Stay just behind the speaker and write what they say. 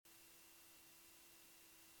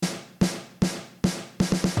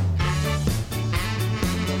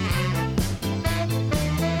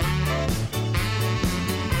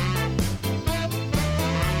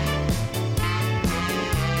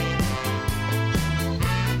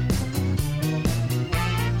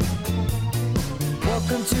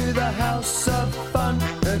Welcome to the house of fun.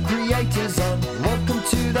 The creator's on. Welcome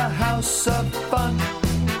to the house of fun.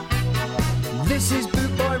 This is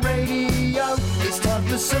Boot Boy Radio. It's time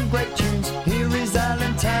for some great tunes. Here is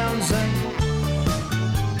Alan Townsend.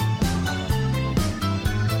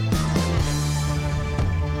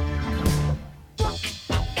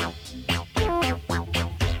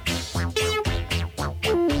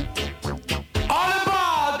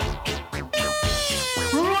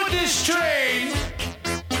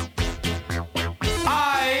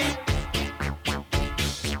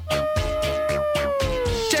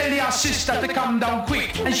 Sister to come down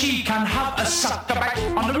quick, and she can have a sucker back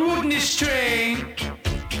on the rudeness train.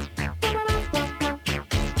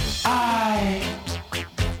 I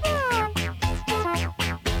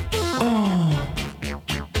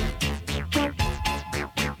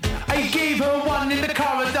gave her one in the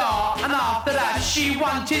corridor, and after that she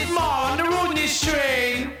wanted more on the rudeness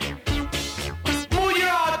train. Move your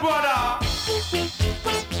heart, brother.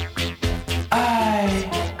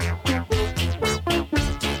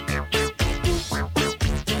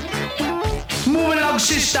 Move along,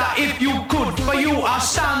 sister, if you could, for you are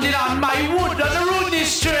standing on my wood on the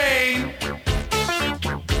rudeness train.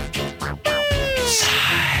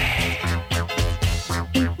 Sigh.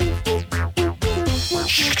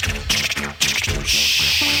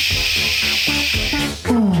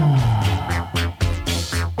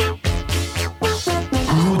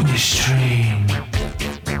 Rudeness train.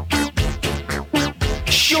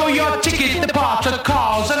 Show your ticket, the porter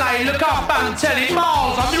calls, and I look up and tell it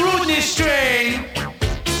malls on the rudeness train.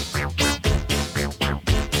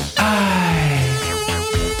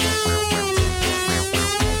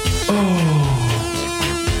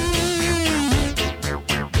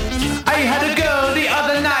 I had a girl the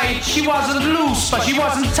other night, she wasn't loose, but she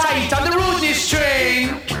wasn't tight on the rudeness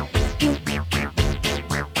train.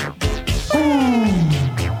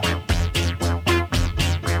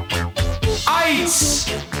 Ice.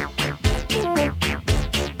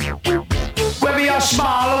 Whether you're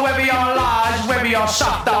small or whether you're large, whether you're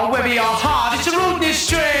soft or whether you're hard, it's a rudeness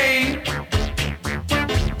train.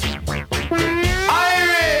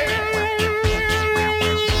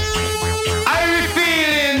 Irie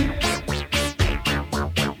feeling.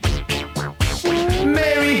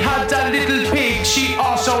 Mary had a little pig, she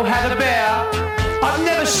also had a bear. I've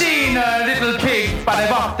never seen a little pig, but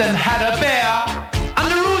I've often had a bear. On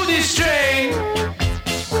the rudeness train.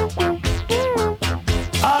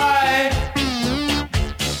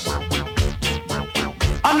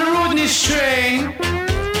 On the rudeness train.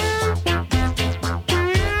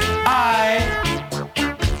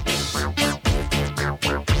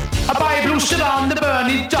 A boy blue stood on the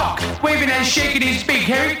burning dock, waving and shaking his big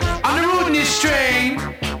hair on the rudeness train.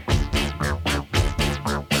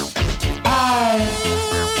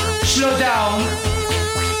 Slow down.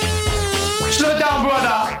 Slow down,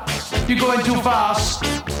 brother. You're going too fast.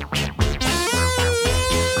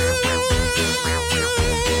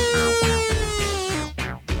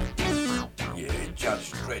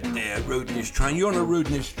 Judge Dredd there, rudeness train. You're on a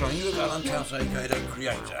rudeness train. You're Alan Townsend, aka the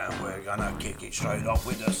creator, and we're gonna kick it straight off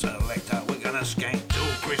with the selector. We're gonna skank till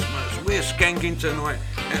Christmas. We're skanking tonight.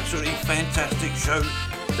 Absolutely fantastic show.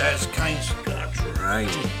 That's Kane's Train.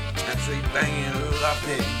 Absolutely banging, loved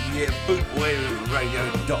it. Yeah,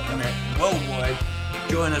 bootboyradio.net worldwide.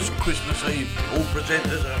 Join us Christmas Eve. All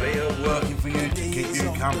presenters are here working for you to keep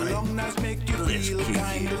you company. Let's kick it.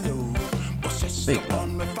 Big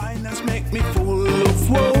one. My finance make me full of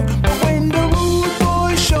woe, but when the rude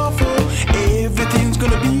boys shuffle, everything's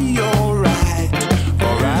gonna be alright,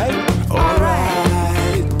 alright,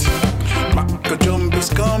 alright. Marco Jump is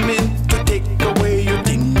coming to take away your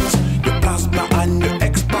things, your plasma and your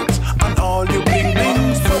Xbox and all your bling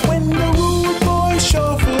blings. So when the rude boys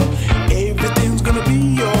shuffle, everything's gonna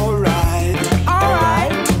be alright,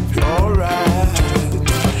 alright, alright.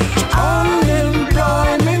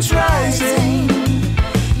 Unemployment's rising.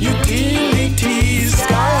 Utility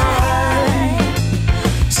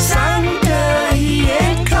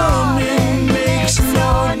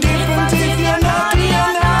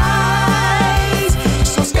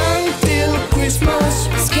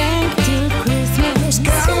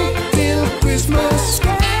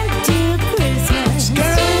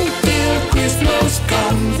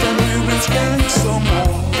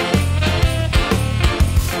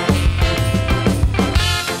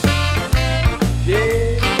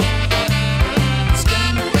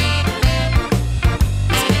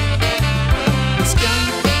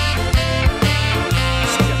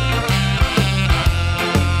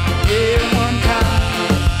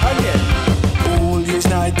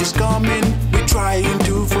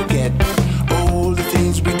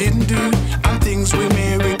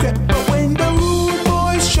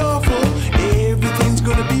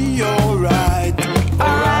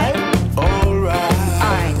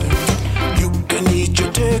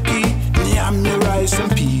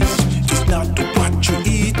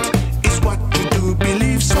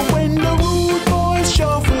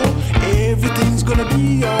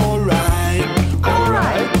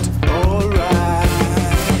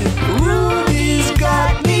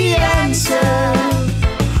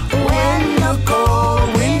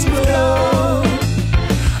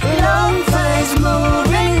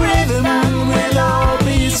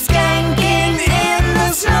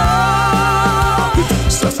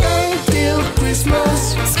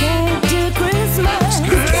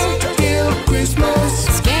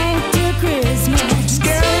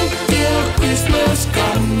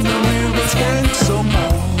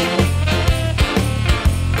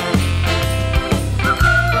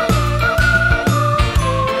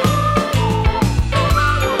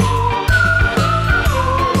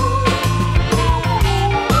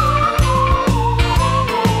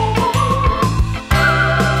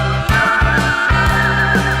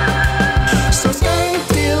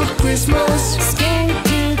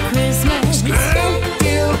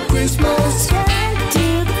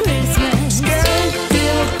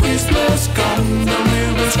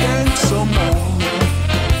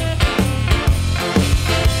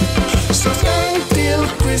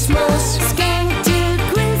Christmas. Skank till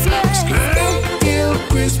Christmas. Skank till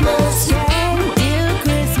Christmas. Skank till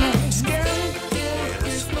Christmas.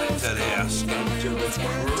 Let's wait to the house. Skank till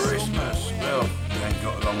Christmas. Well, we ain't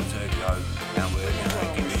got long to go, and we're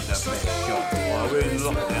gonna give it the best shot. While we're in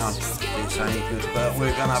lockdown, this ain't good, but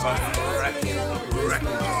we're gonna have a cracking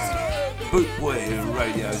time. Bootboy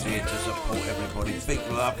Radio's here to support everybody. Big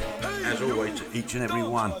love, as always, to each and every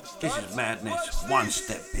one. This is Madness, one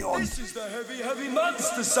step beyond. This is the heavy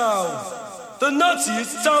monster sound, the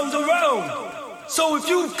nuttiest sound around. So if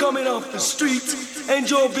you're coming off the street and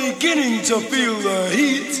you're beginning to feel the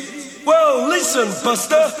heat, well, listen,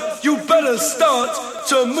 Buster, you better start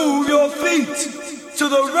to move your feet to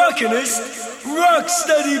the rockinest, rock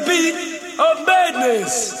steady beat of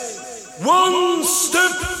madness. One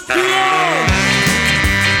step beyond.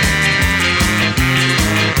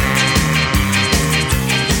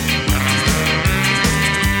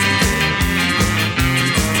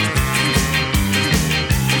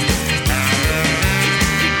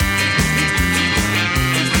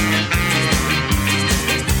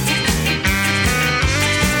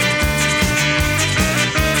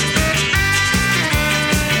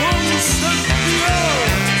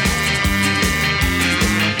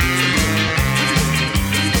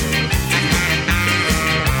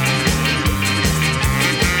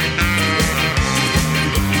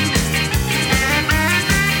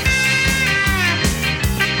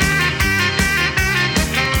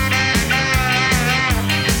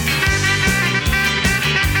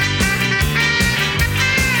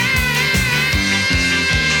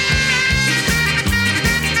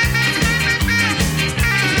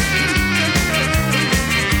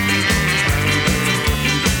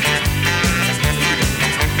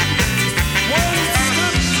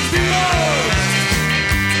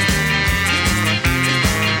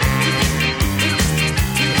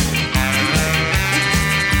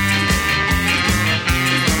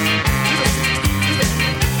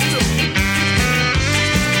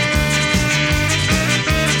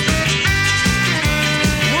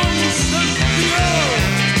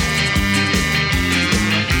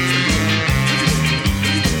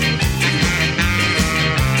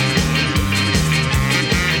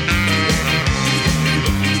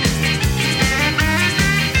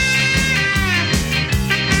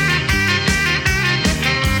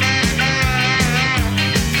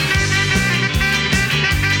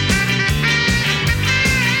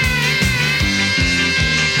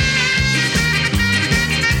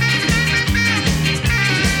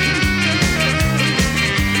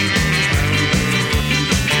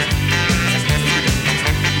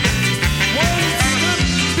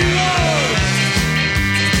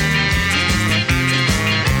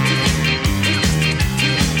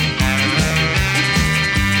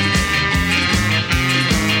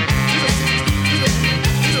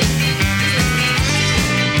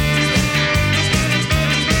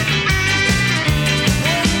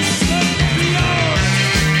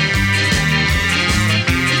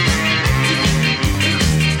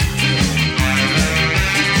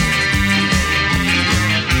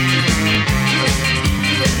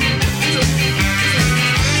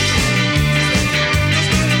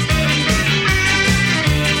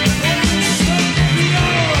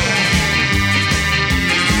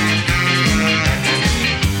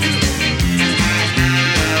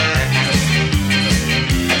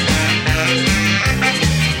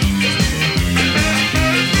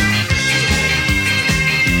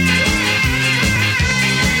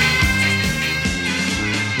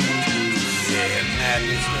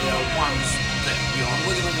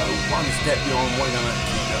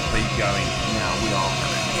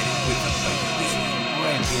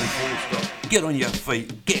 Get on your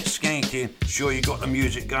feet, get skanking. Sure you got the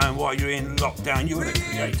music going while you're in lockdown. You're the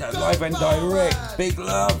creator, live and direct. Big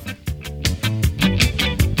love.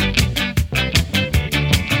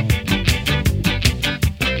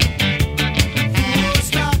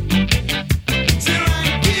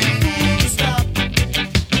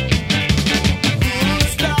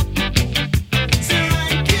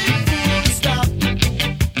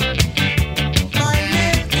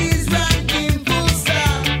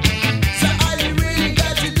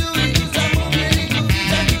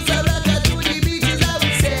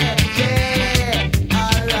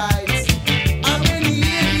 Alright.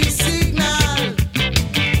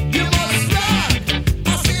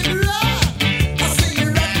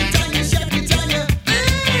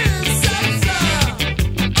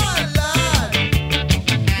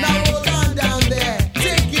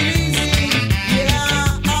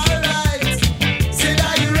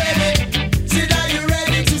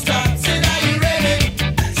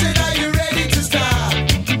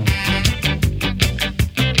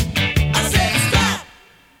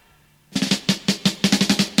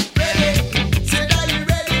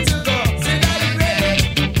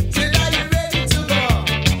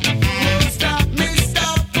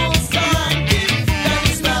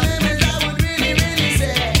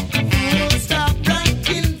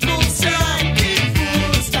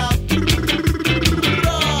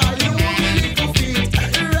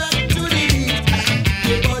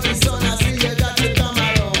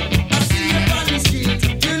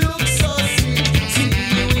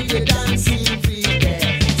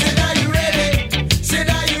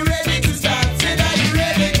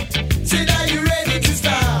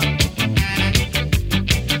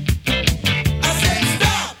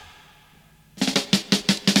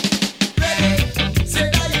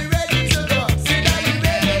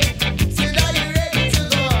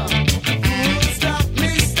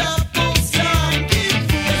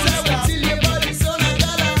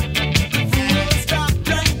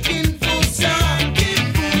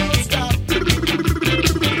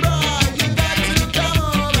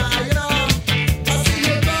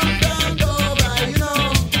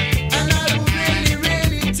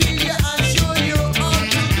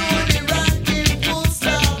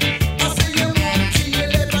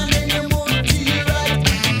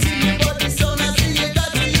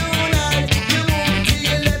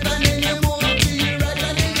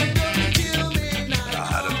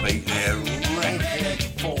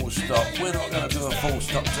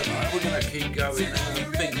 keep going.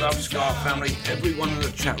 Big love, Scar family. Everyone in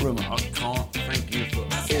the chat room, I can't thank you for all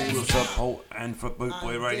the support and for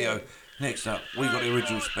Bootboy Radio. Next up, we got the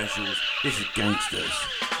original specials. This is Gangsters.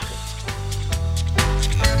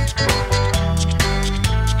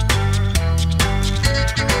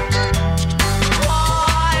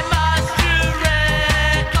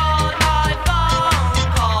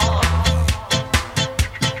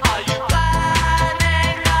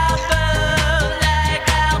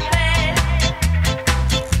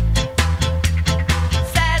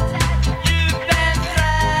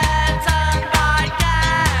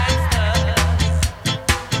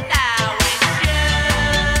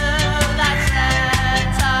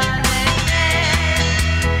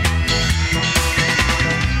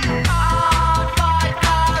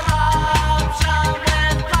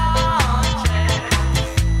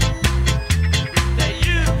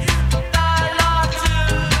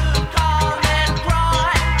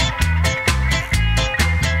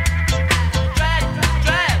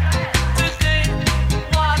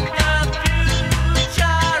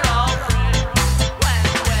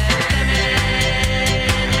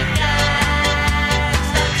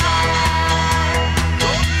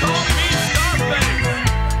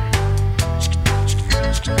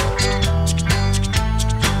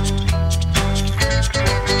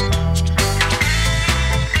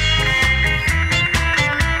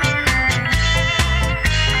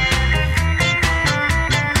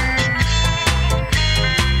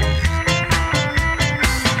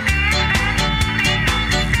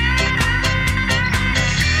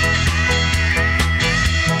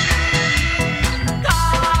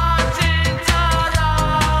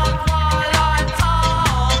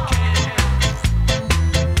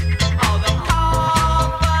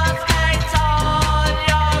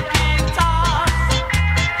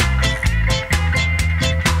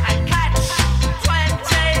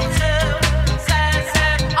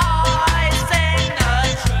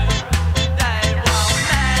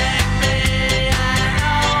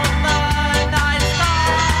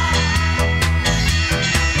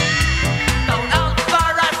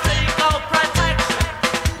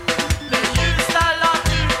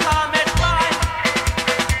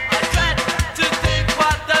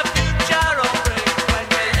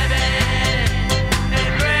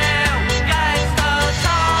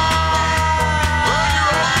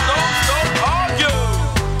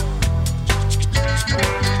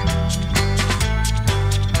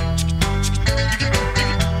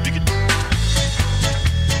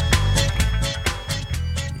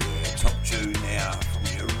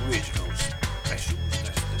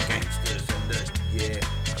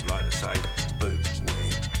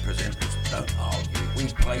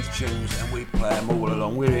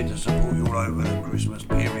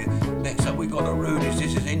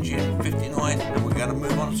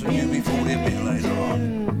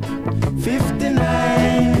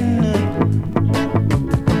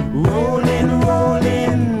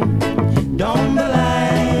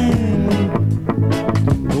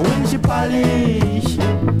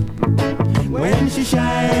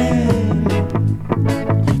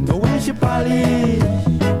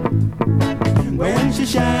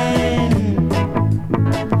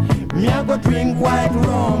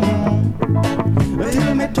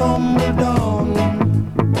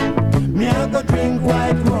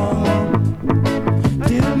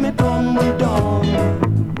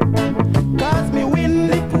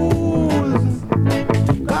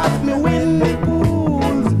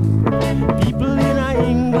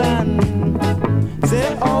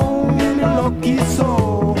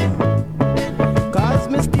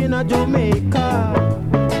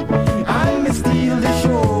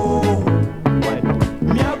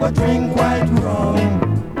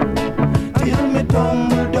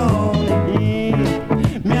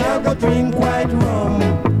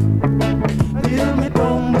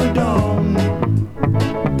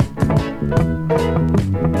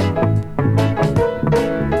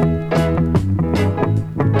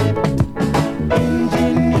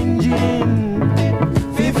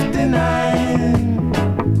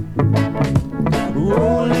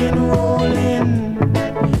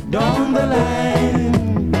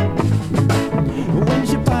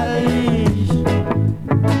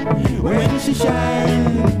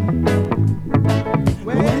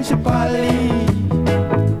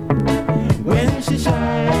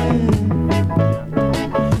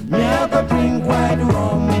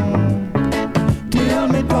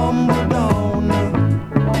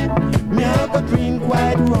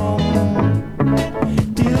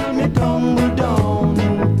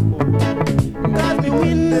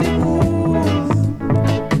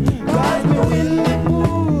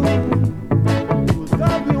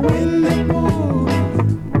 Got me win the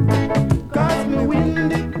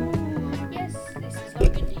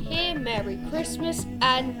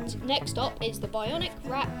Bionic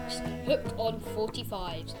Raps, hooked on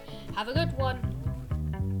 45s. Have a good one.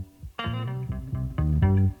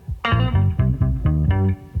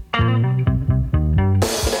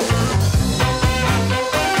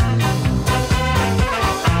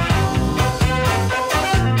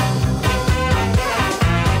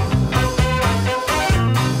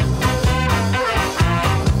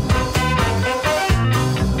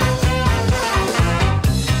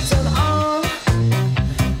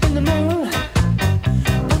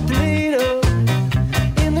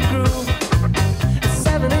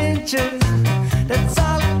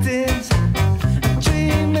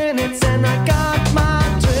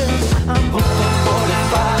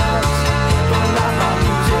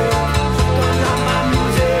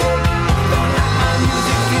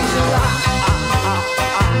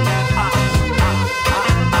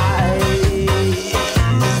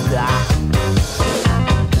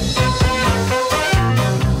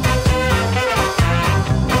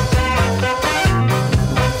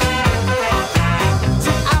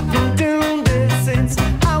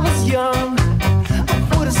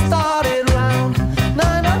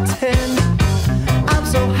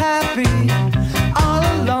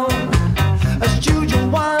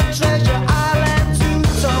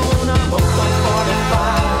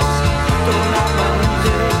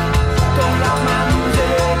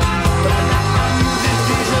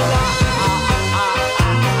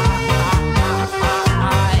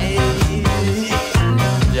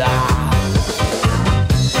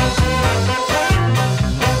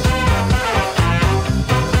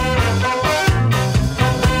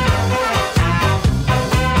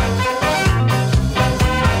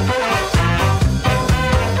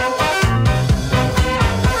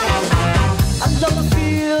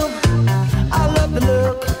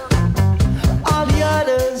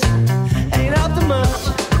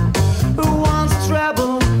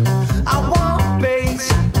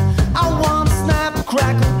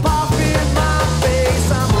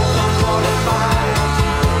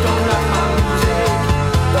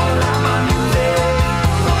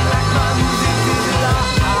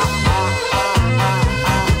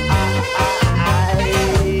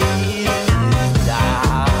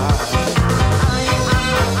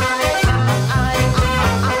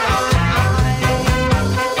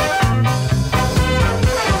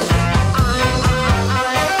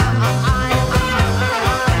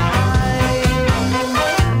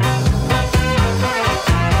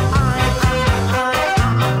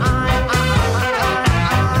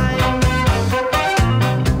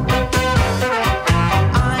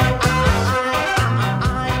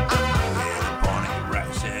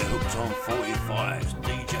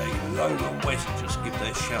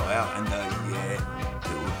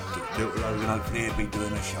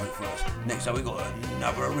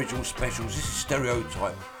 Specials. This is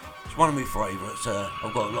Stereotype. It's one of my favourites.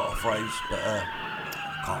 I've got a lot of faves, but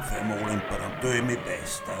can't fit them all in. But I'm doing my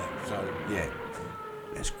best. So yeah,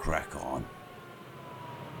 let's crack on.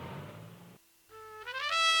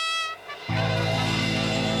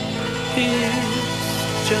 He's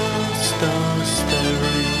just a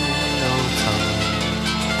stereotype.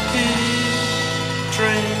 He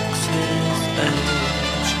drinks his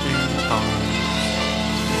age in pints.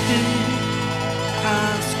 He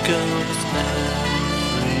has girls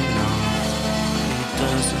every night. He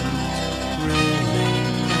doesn't really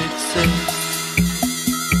exist.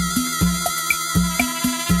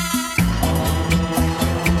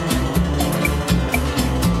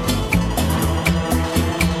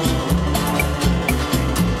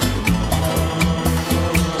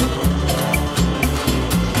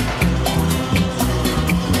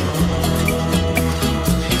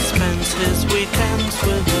 He spends his weekends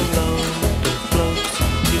with a load of blokes.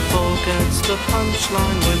 He forgets the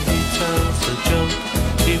punchline when he tells a joke.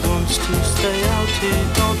 He wants to stay out, he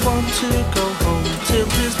don't want to go home till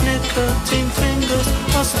his nicotine fingers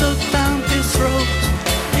are stuck down his throat.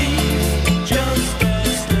 He's just a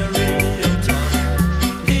stereotype.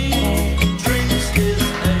 He drinks his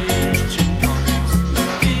age in pints.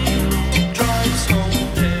 He drives home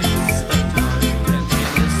days at night and he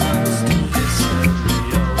listens to his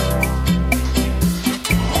stereo.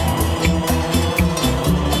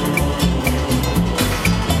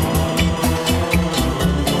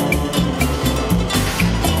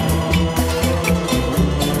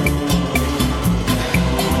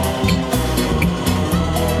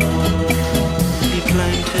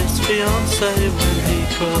 Fiancé when he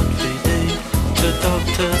caught VD. The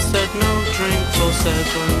doctor said no drink for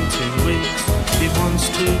 17 weeks. He wants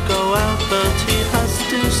to go out but he has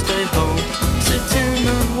to stay home. Sit in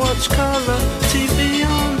and watch colour TV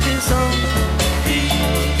on his own.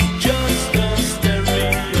 He's just a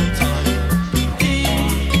stereotype.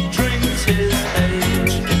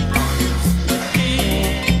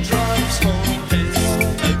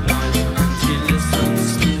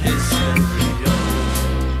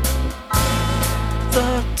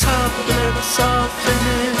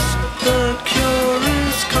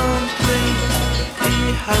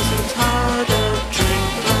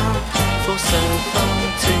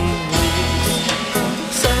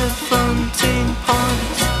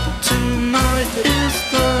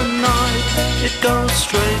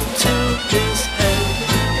 to his head.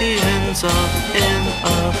 He ends up in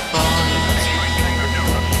a fight.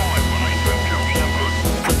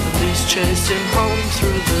 The police chase him home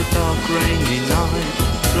through the dark rainy night.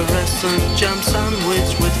 Fluorescent jam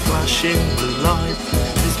sandwich with flashing blue light.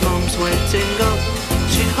 His mum's waiting up,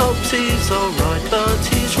 she hopes he's alright, but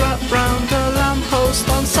he's wrapped round a lamppost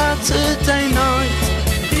on Saturday night.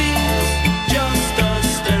 He's just a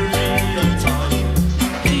stereotype.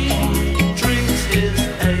 He drinks his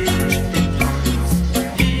age in pints.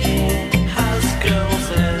 He has girls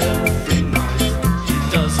every night. He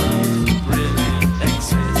doesn't really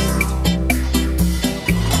exist.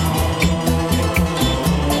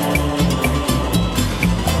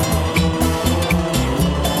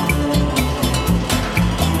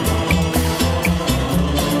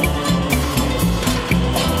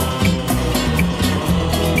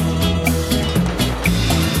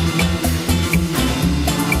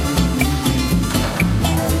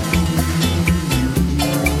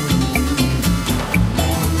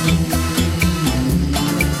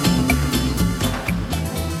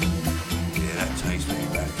 Yeah, that takes me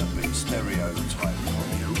back a bit. Stereotype from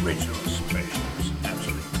the original specials.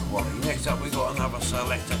 Absolute quality. Next up, we've got another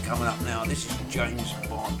selector coming up now. This is James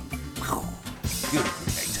Bond. Beautiful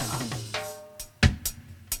guitar.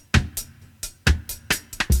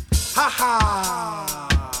 Ha ha!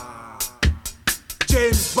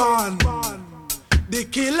 James Bond, the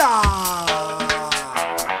killer.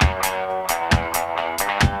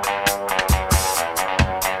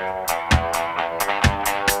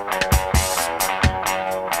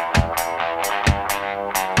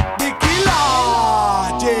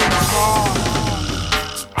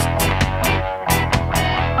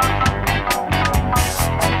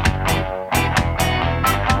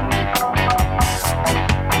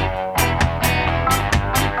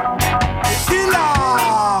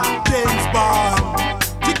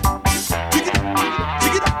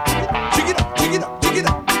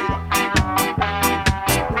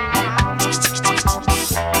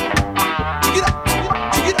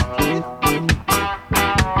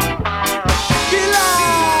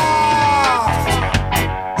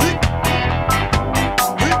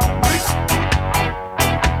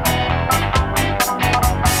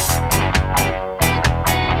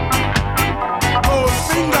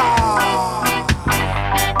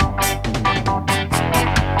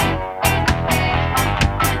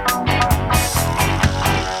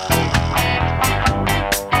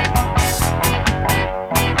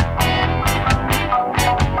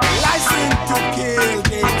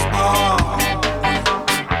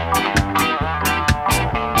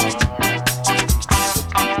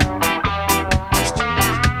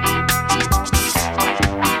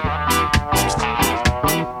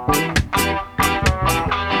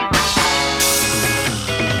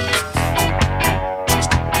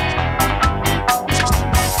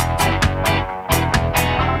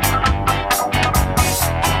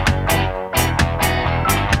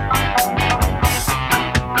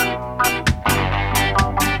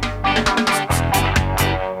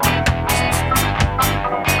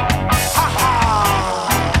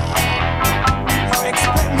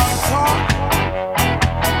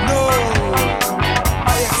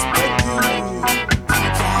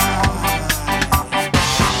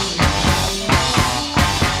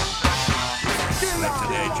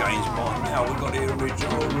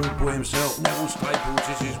 himself, Neville Staples.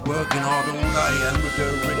 This is working hard all day and with the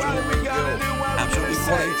original girl. Absolutely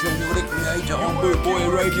quality tune, you're the creator on Boot Boy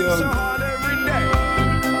Radio.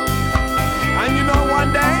 And you know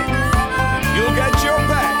one day, you'll get your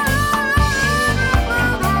pay.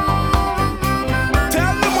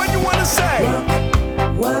 Tell them what you want to say.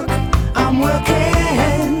 Work, I'm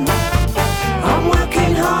working. I'm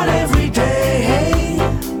working hard every day.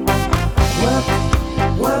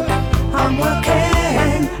 Work, I'm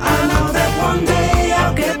working. I know that one day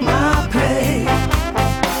I'll get my pay.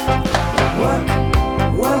 Work,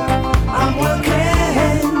 I'm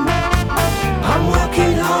working. I'm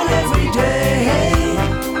working hard every day.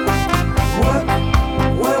 Work,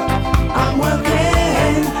 I'm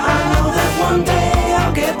working. I know that one day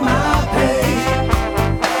I'll get my pay.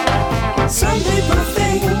 Some people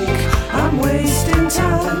think I'm wasting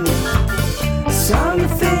time. Some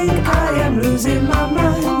think I am losing my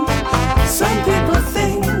mind. Some people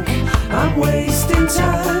think I'm wasting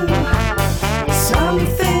time. Some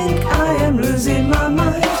think I am losing my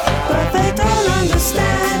mind. But they don't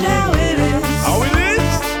understand how it is. How it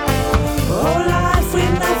is? Oh, life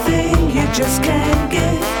with nothing you just can't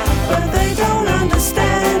get. But they don't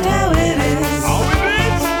understand how it is. How it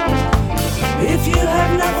is? If you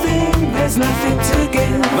have nothing, there's nothing to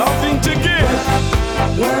give. Nothing to give.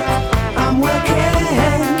 Work, I'm working.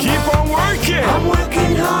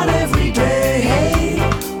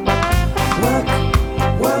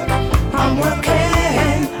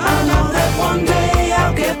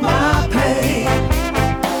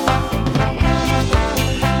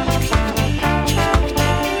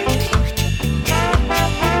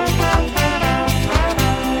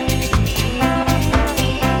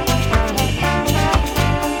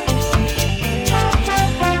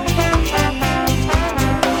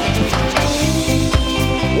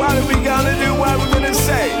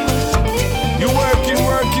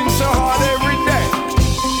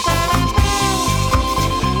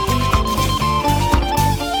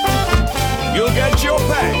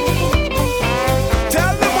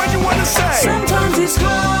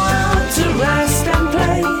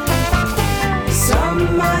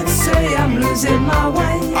 losing my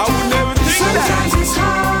way. I would never think Sometimes it's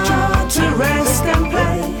hard to rest and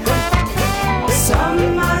play.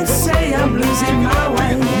 Some might say I'm losing my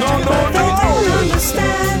way, but they don't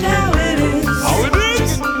understand how it is. How it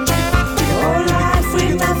is? Oh, life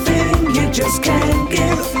with nothing you just can't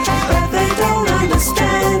give, but they don't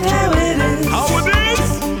understand how it is. How it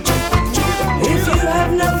is? If you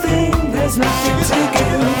have nothing, there's nothing to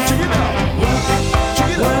give.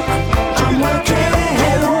 Work, I'm working.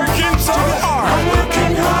 Working so hard. I'm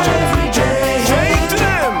working hard every day. Say to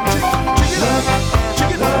them.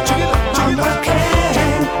 I'm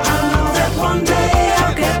working. I know that one day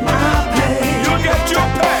I'll get my pay. You'll get your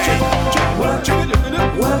pay.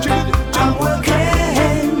 I'm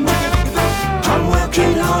working. I'm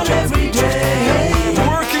working hard every day.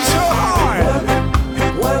 Working so hard.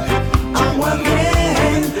 I'm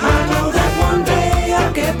working. I know that one day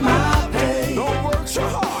I'll get my pay. Don't work so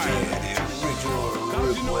hard.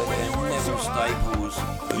 Neville Staples,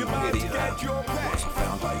 who really was the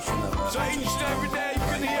foundation of Changed every day. You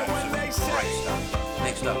can hear what they say. great stuff.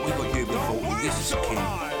 Next up, we got UB40. This is a king.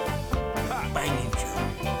 Banging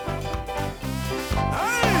tune.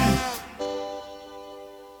 Hey!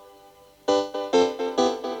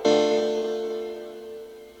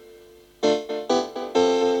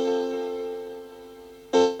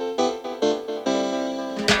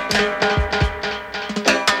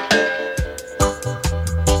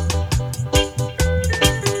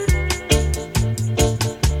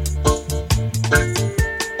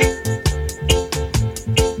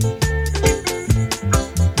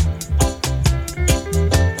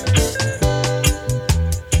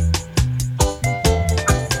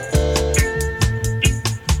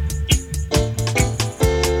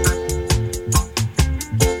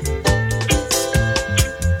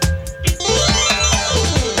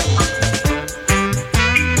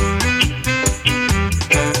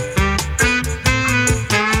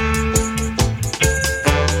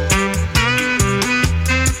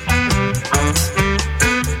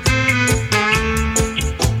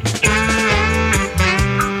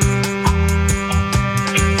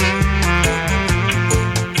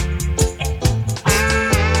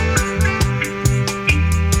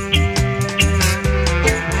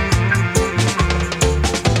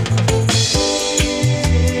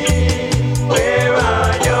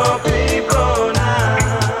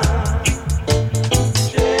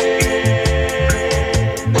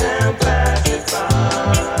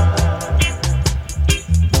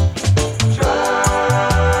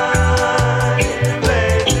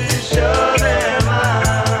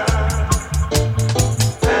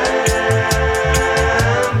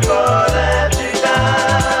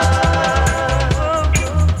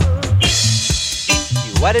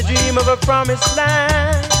 What a dream of a promised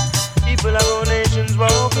land. People of all nations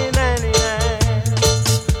walking hand in hand.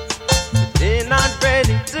 But they're not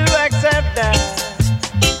ready to accept that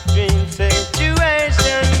dream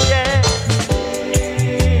situation yet.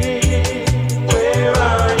 Where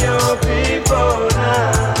are your people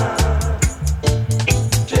now?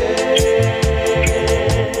 Jane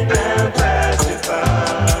and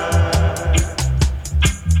pacified.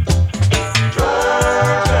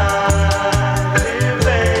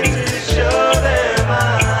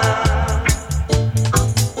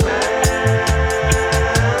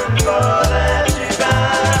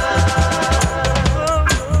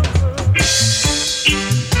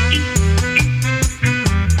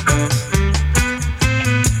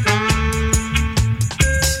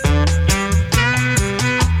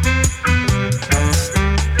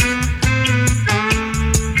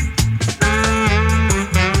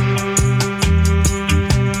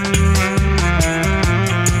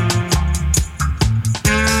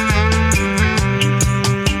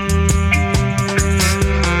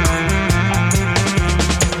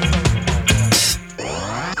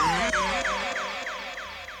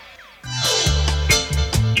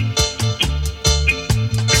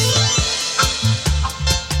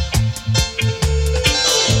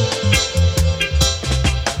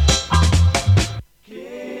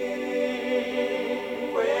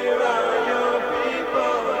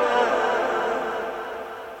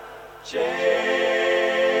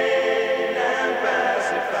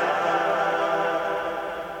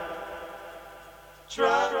 Show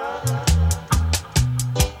them how.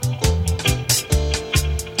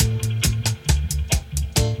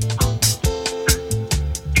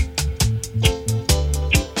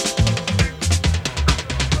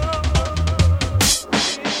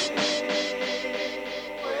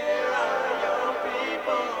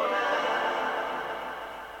 Man, for that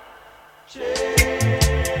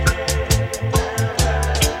you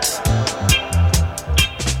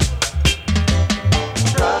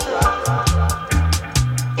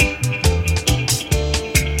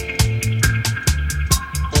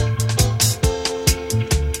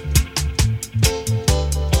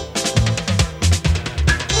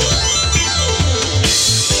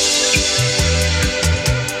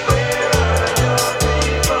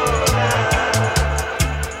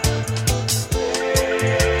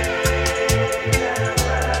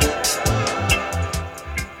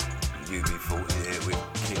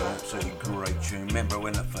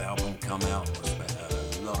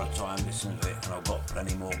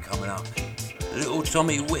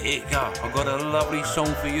Tommy Whitaker. I've got a lovely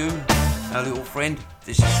song for you, our little friend.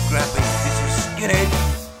 This is Scrappy, this is Skinhead,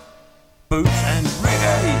 Boots and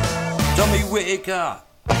Reggae. Tommy Whitaker.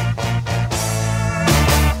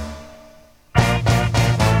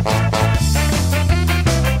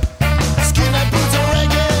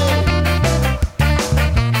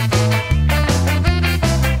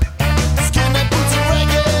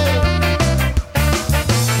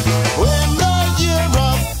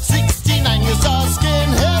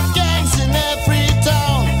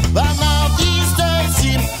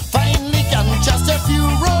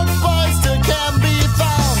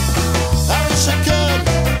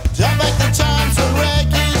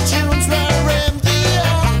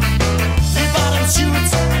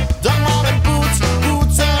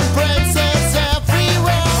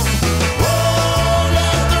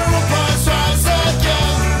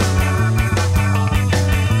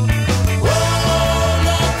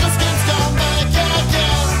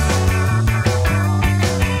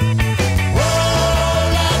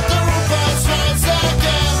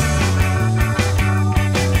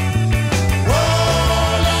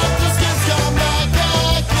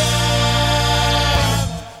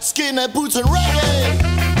 Boots and reggae.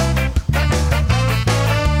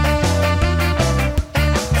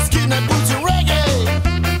 Skinhead boots and reggae.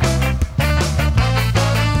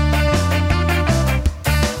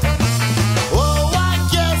 Oh, I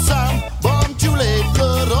guess I'm born too late.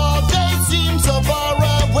 Good old days seem so far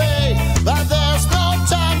away, but there's no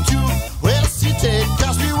time to hesitate,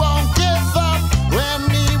 'cause we won't give up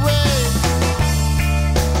anyway.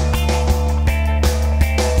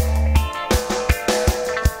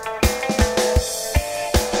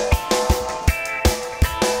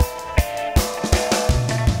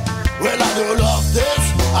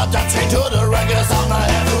 Dancing to the reggae sound, I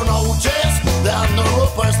have to notice. Then the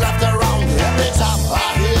roopers left around. Every time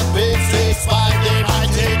I hear big six by they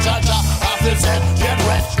might take cha-cha. I feel sad, get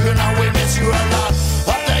rich, you know we miss you a lot.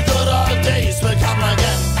 Up the good old days will come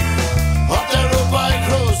again. Up the roofer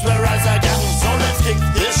crews will rise again. So let's kick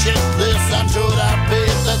this shit, listen to that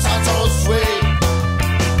beat. That sounds so sweet.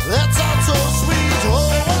 That sounds so sweet.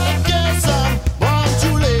 Oh, I guess I'm born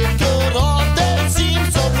too late. Good old days seem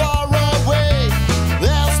so far away.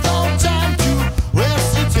 There's no time to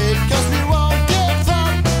hesitate, 'cause we won't give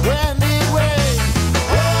up anyway.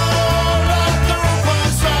 Oh, let the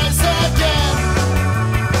roofers rise again.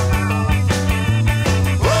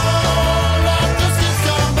 Oh, let the skins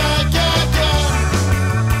come back again.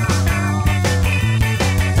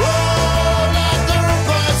 Oh, let the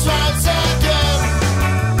roofers rise again.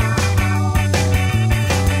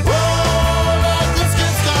 Oh, let the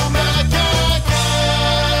skins come back again.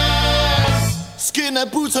 Skinhead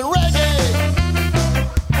boots and reggae.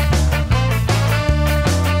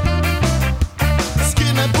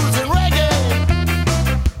 Skinhead boots and reggae.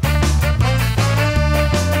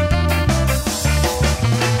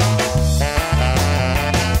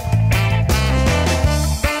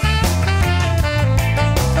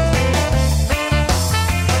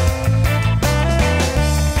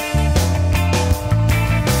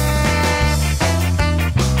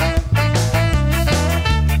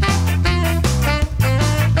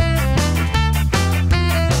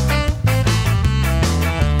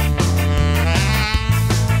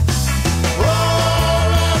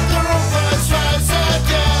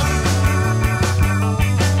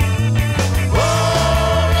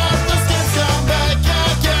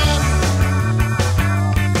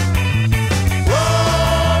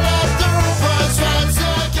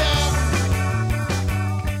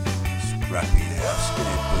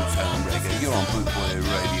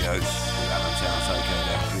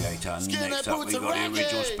 Next up, we got the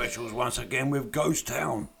original specials once again with Ghost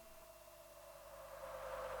Town.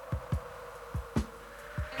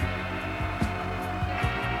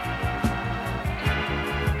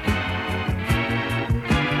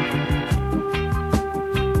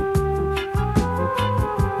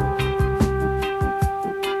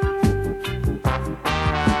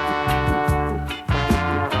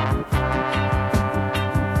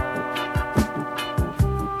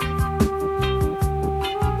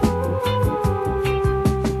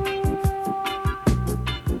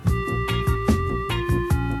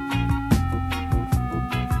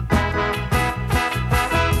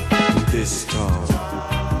 This storm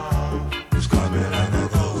is coming like a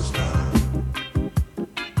ghost town.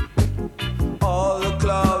 All the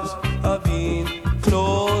clubs are being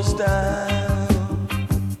closed down.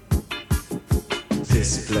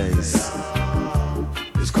 This place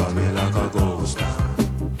is coming like a ghost town.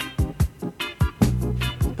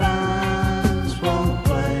 Bands won't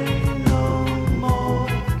play no more.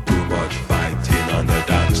 Too much fighting on the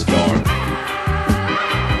dance floor.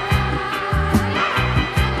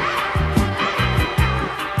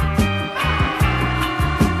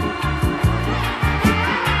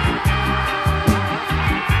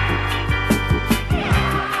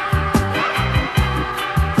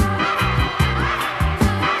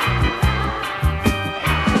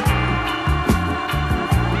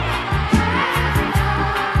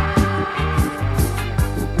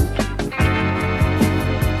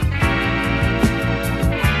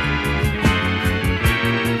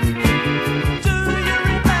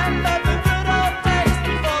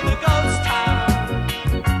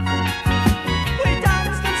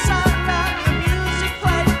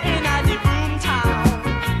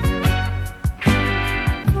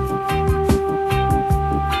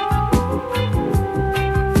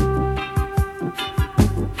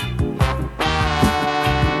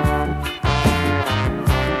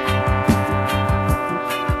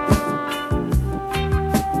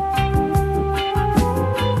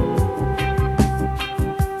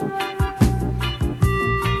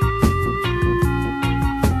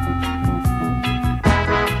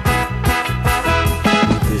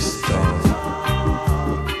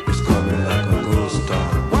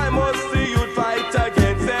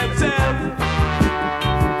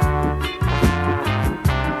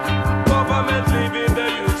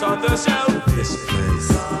 on the shelf. This place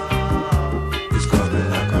is coming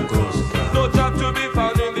like a ghost town. No job to be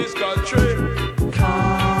found in this country.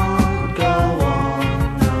 Can't go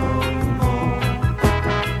on no more.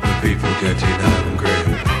 The people getting angry.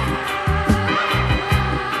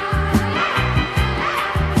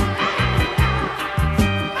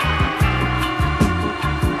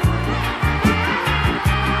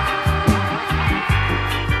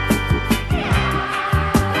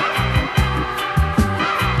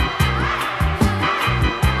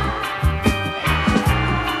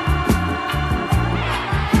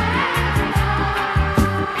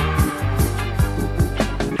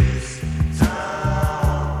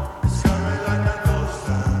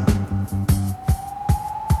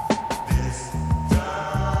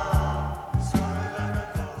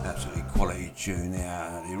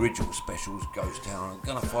 Specials, Ghost Town. I'm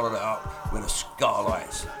gonna follow that up with the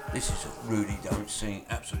Starlights. This is Rudy Don't Sing,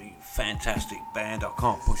 absolutely fantastic band. I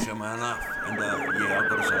can't push them enough, and yeah, I've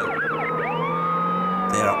got to say,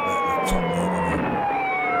 they're up there at the top there.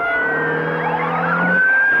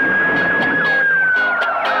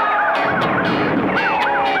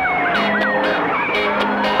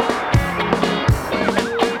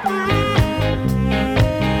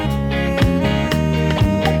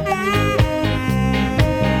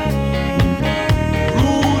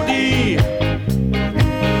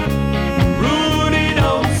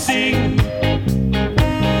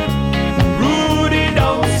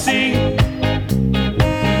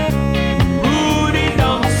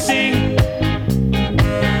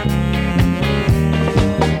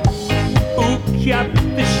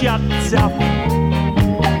 Shuts up.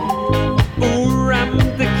 Who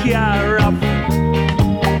rammed the car up?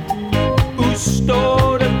 Who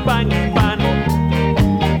stole the bank van?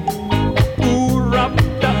 Who robbed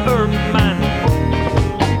the herb man?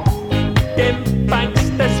 Them banks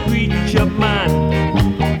the screecher man.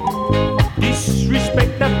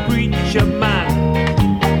 Disrespect the preacher man.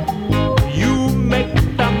 You make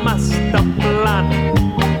the master plan.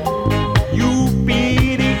 You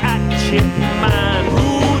be the action man.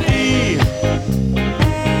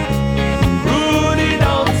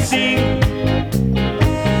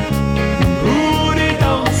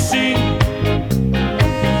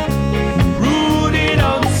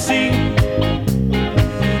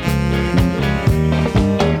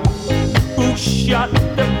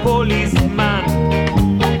 Policeman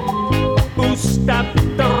who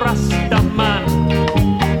stabbed the Rasta man.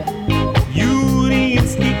 You the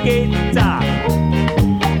instigator,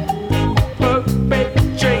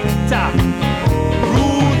 perpetrator.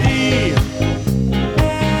 Rudy,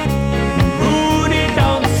 Rudy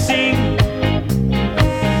don't sing.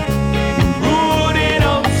 Rudy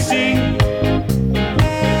don't sing.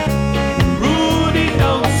 Rudy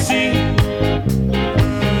don't sing.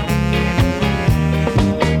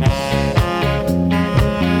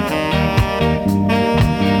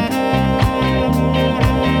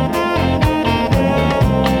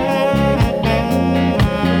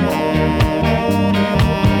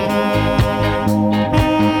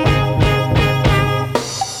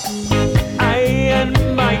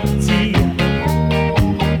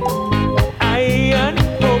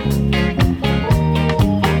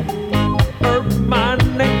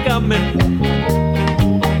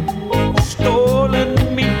 Stolen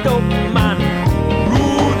me dope man.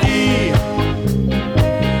 Rudy,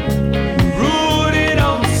 Rudy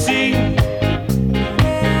don't sing.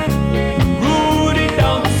 Rudy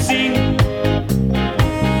don't sing.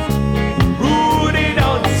 Rudy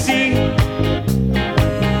don't sing.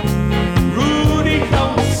 Rudy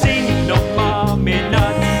don't sing. No mommy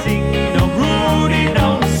not sing. No Rudy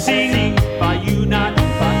don't sing. For you not,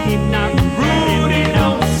 for him not. Rudy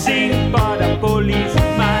don't sing. For the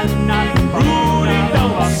policeman not. Rudy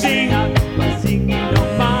don't sing. For singing no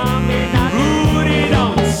mommy not. Rudy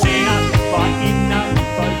don't sing. For him not,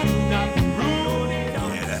 for you not. Rudy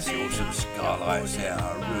don't. Yeah, that's the awesome Starlights there.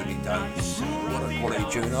 Rudy Don't Sing. What a quality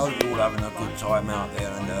tune. I hope you're all having a good time out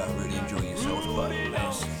there and really enjoying yourselves. But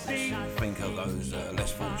let's think of those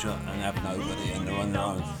less fortunate and have nobody and they're on their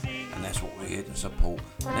own. And that's what we're here to support.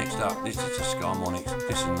 Next up, this is the Scarmonics.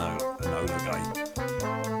 This is Enola Gay.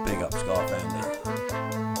 Big up Scar family.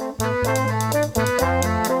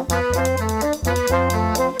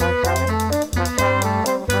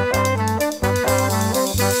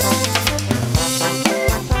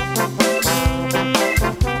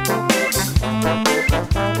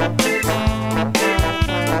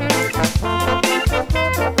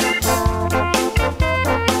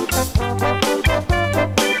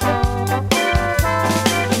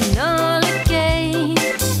 Enola Gay,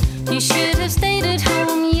 you should have stayed at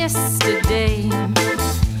home yesterday.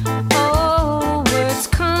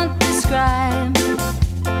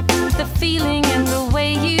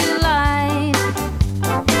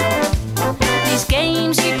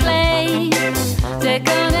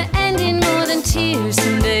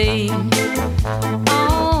 play.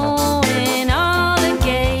 All in all a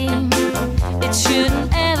game. It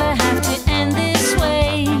shouldn't ever have to end this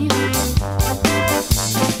way.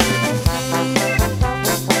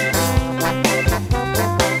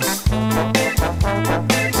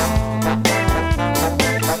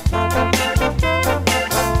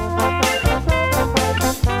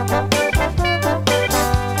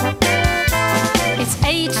 It's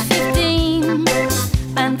 8:15,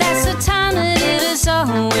 and that's the time that it has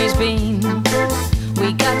always been.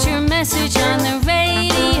 We got your message on the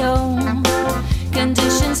radio.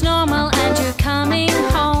 Conditions normal and you're coming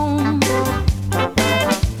home.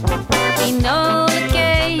 We know the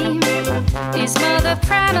game is mother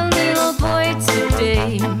proud a little boy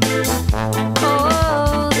today.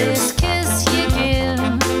 Oh, this kiss you give,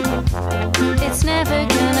 it's never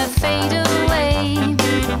gonna fade away.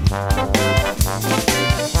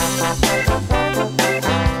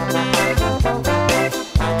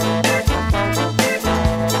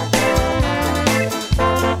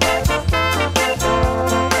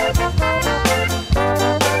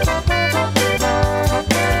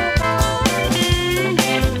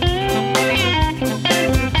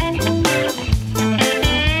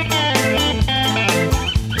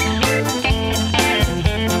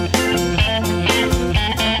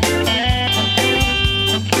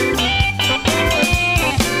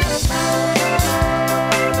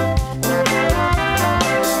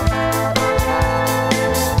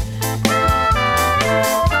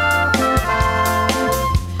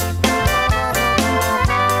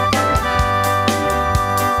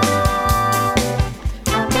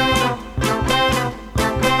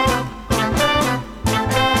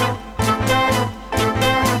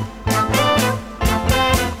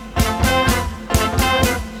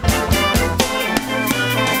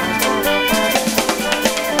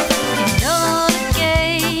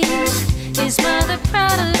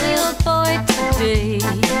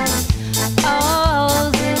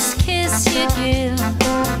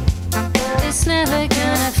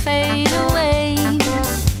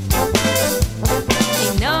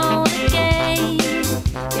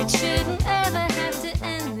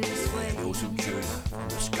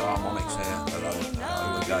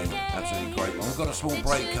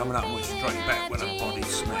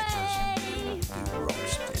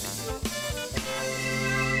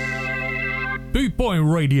 Bootboy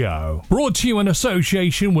Radio, brought to you in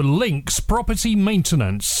association with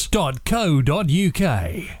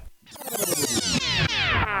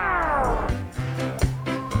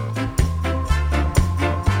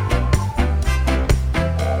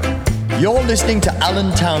You're listening to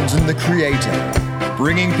Alan Townsend, the creator,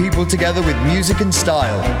 bringing people together with music and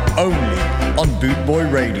style, only on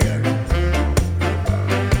Bootboy Radio.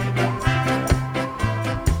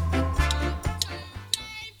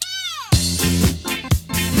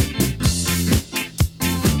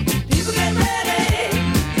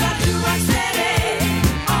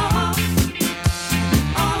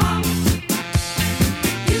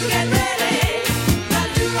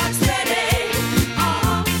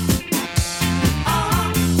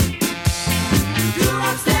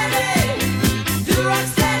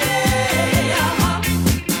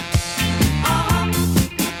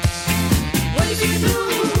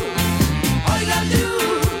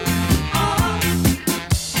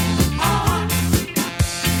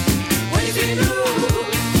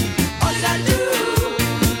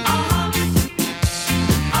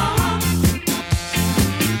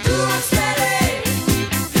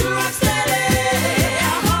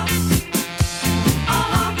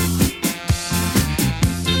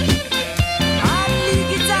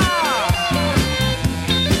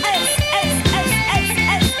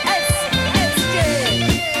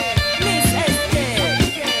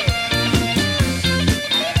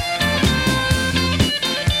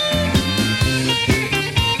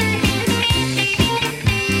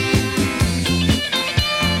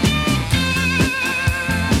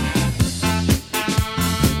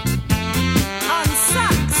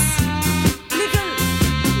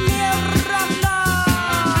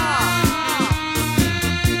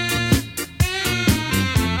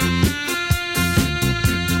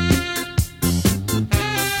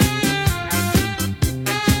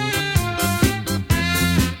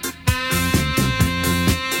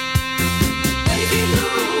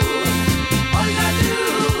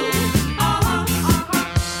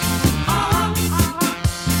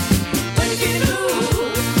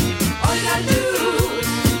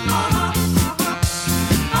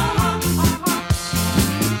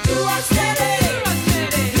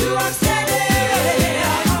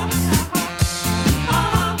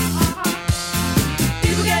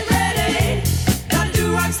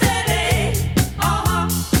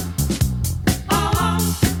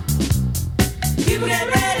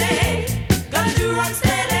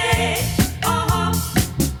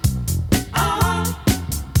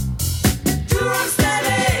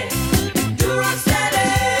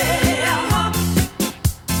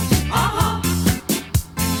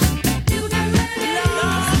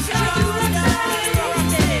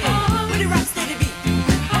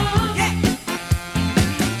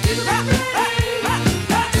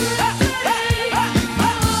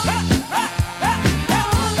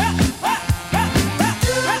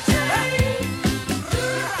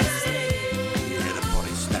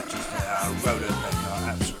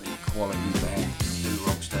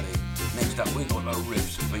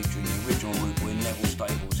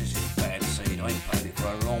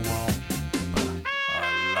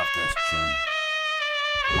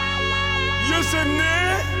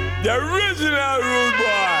 The original rude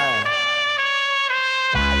boy.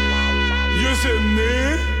 You see me?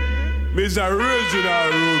 Me's the original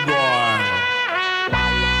rude boy.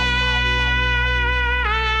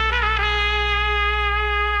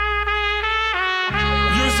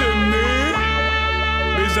 You see me?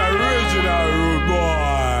 Me's the original rude boy.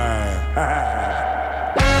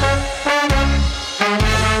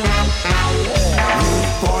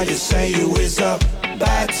 Rude boy, you say you is a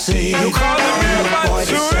bad seed. You calling me a bad boy,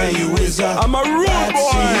 you say you is a I'm a rude bad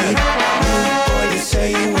boy. seed. Rude boy, you say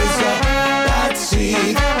you is a bad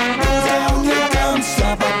seed. Put down your gun,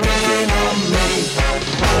 stop picking on me.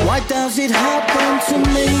 Why does it happen to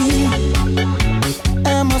me?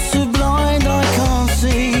 Am I so blind I can't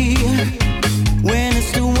see? When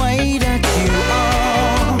it's the way that you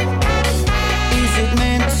are, is it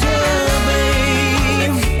meant to be?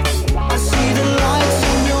 I see the lights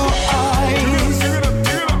in your eyes,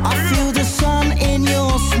 I feel the sun in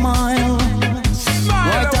your smile.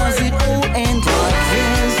 Why does it all end like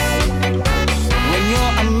this? When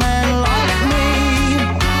you're a man like me,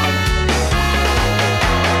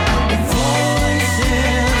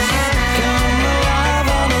 voices come alive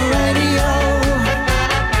on the radio.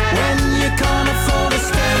 When you can't afford a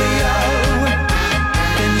stereo,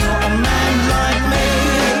 then you're a man like me.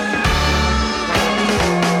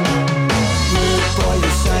 Rude boy,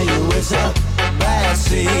 you say you is a bad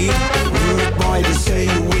seed. Rude boy, you say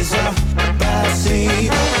you is a bad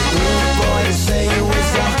seed. Rude boy, you say you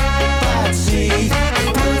is a bad seed.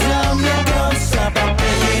 Put down your gun, stop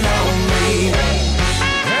picking on me.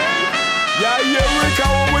 Yeah,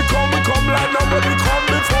 we come like nobody come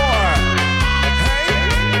before.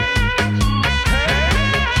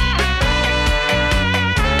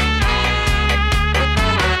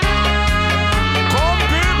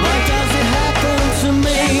 Why does it happen to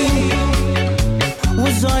me?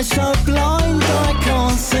 Was I so blind I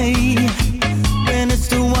can't see? When it's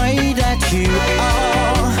the way that you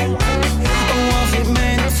are, or was it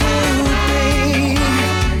meant to be?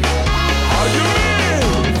 Are you in?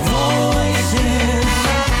 Voices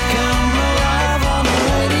come alive on the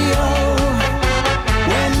radio.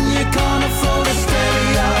 When you can't afford a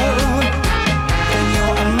stereo, then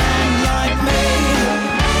you're a man like me.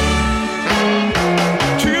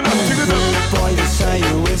 Rude boy, you say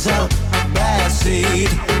you is a bad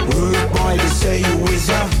seed. Rude boy, you say you is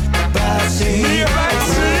a bad seed.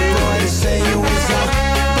 Rude boy, you say you is a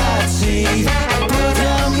bad seed. Put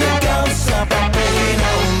down your gun, stop picking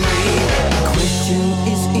on me. The question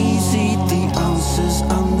is easy, the answer's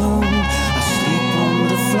unknown. I sleep on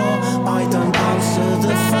the floor, I don't answer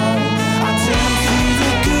the phone. I turn to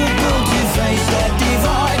the good book, you face that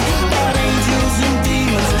divide. But angels and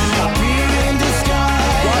demons appear in the sky.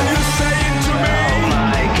 What are you saying to me? Oh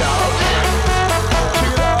my God.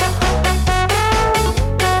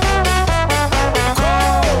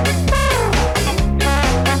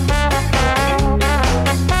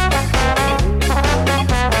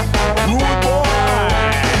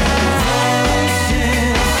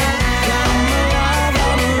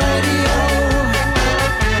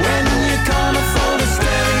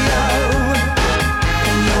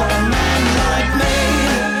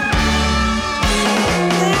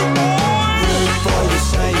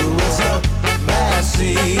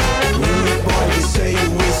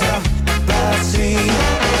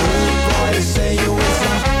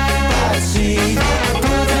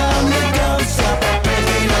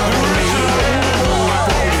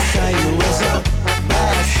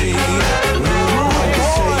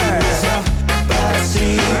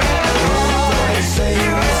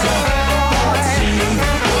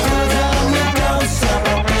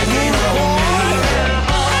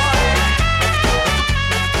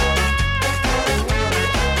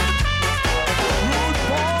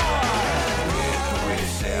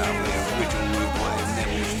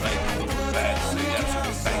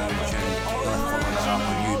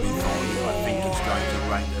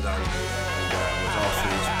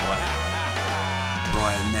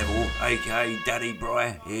 Brian Neville, aka Daddy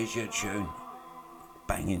Bry, here's your tune.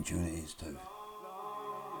 Banging tune it is too.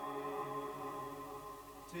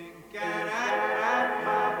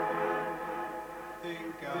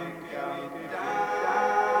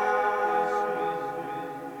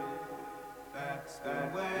 That's the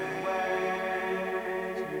way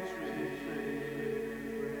to treat.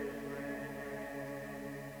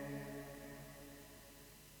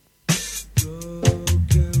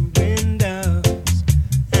 Broken windows,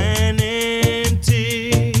 an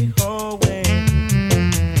empty hallway,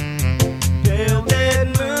 pale dead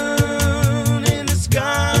moon in the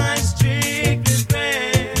sky street.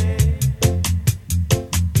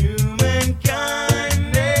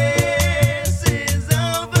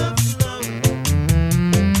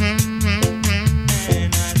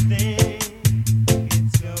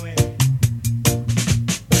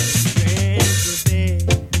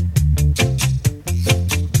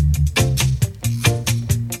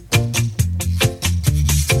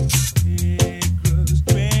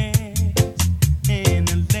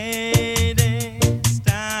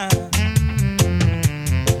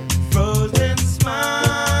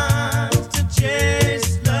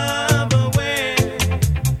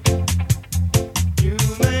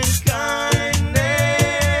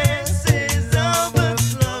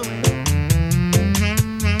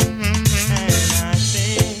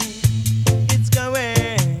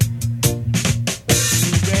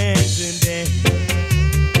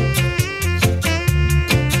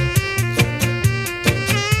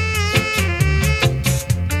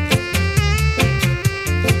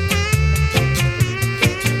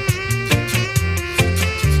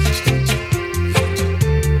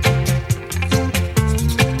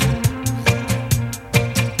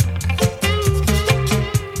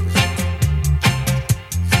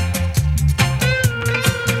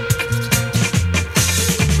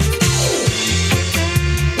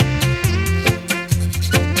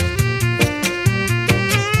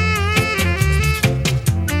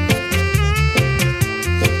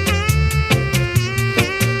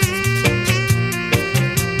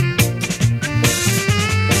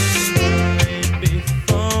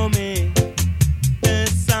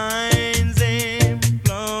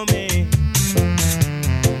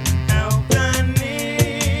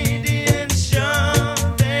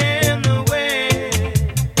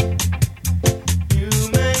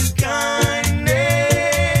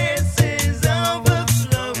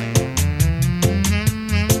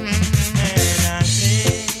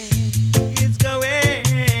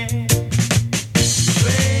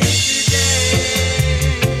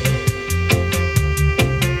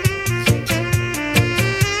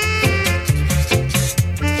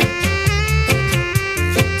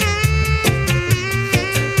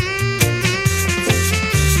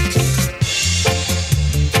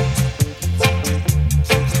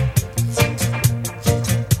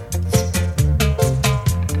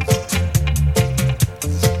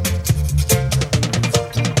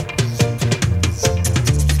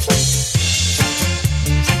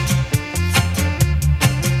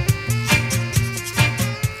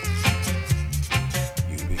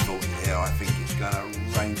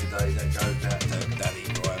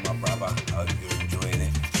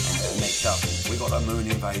 the Moon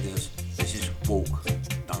Invaders. This is Walk,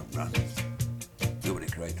 Don't Run. You're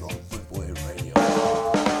the creator on Boot Boy Radio.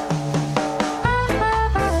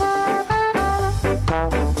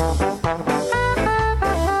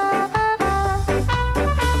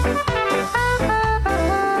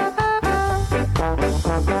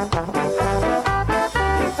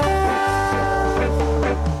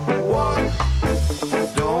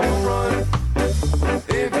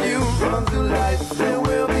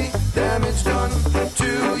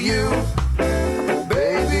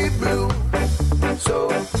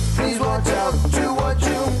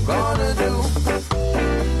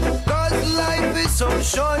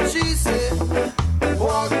 Short, she said,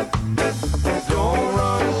 walk, don't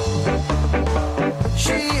run.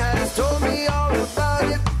 She has told me all about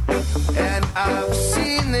it, and I've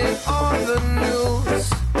seen it on the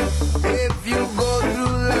news. If you go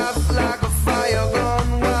through life like a fire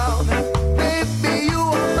gone wild, baby, you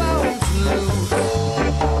are bound to lose.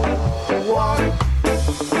 Walk,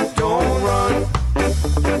 don't run.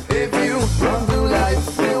 If you run through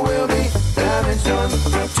life, there will be damage done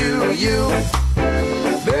to you.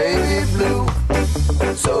 Baby blue,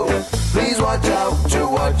 so please watch out to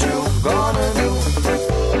what you gonna do.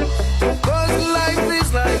 Cause life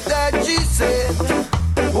is like that, she said.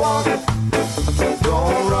 Walk,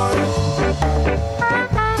 don't run.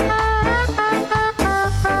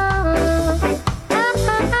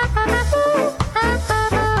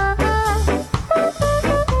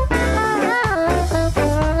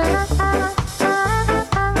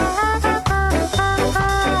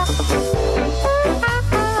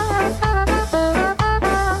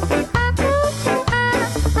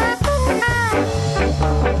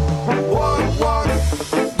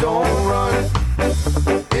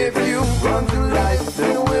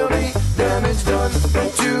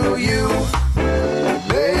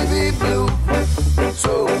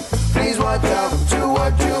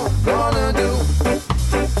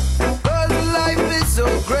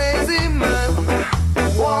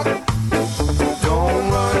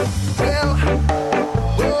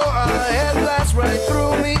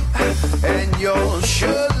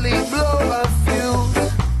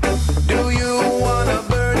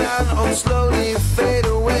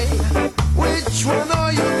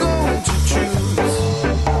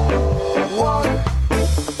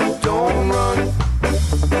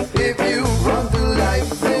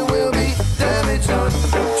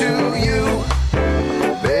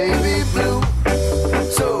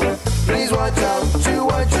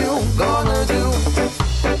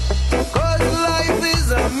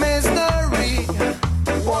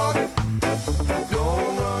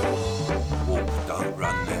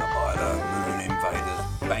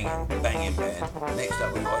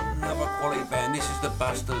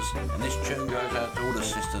 And this tune goes out to all the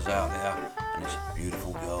sisters out there, and it's a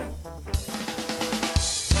beautiful girl.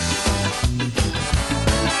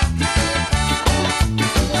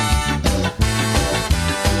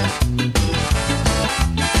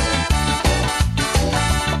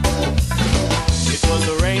 It was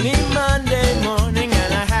a rainy Monday morning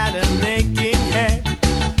and I had an aching head.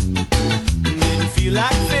 Didn't feel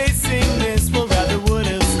like facing this, well rather would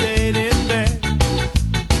have stayed in bed.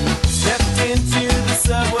 Stepped into the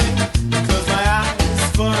subway, closed my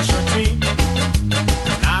eyes for a short dream.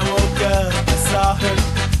 And I woke up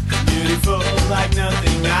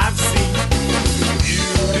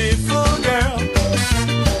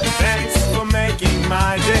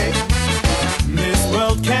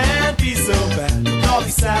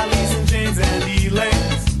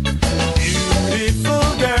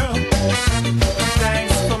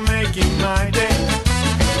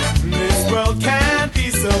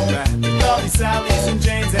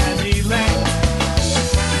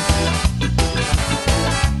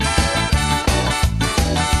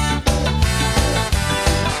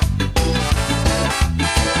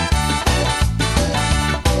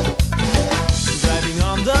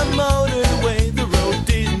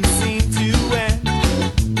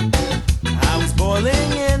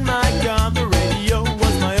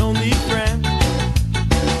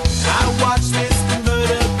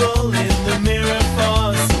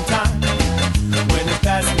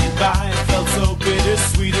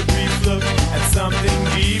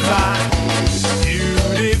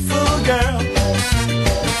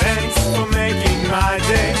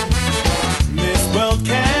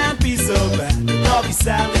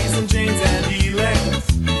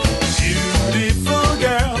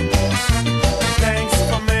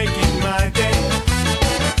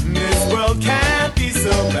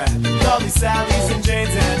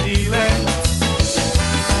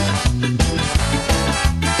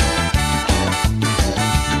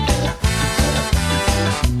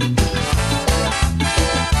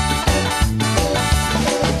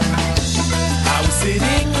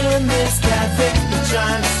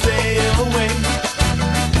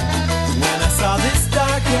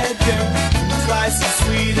dress as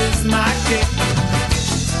sweet as my cake.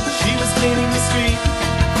 She was cleaning the street,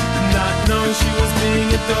 not knowing she was being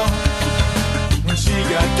adored. When she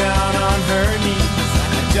got down on her knees,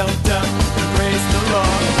 I jumped up and praised the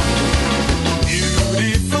Lord.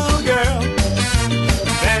 Beautiful girl,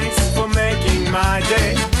 thanks for making my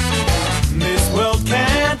day. This world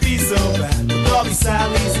can't be so bad with all these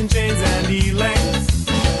Sallys and Janes and Elaines.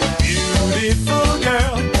 Beautiful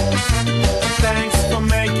girl, thanks for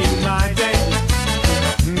making my day.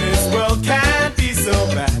 This world can't be so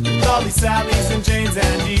bad with all these Sallys and Janes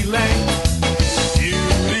and Elaines.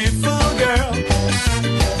 Beautiful girl,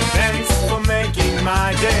 thanks for making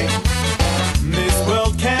my day. This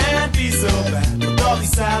world can't be so bad with all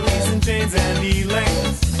these Sallys and Janes and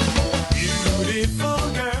Elaines. Beautiful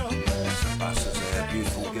girl. That's a buses there,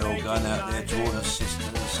 beautiful girl going out there to all her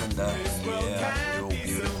sisters and yeah, you're all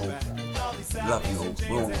beautiful. Love you all.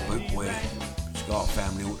 We're all Bootboy Ska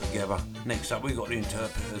family all together. Next up, we got the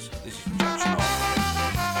interpreters. This is Judge Not.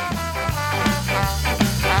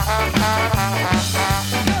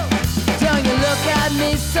 Don't you look at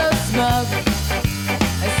me so smug?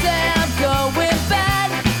 I say I'm going bad.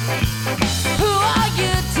 Who are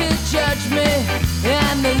you to judge me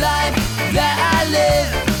and the life that I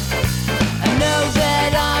live? I know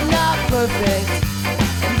that I'm not perfect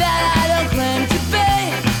and that I don't claim to be.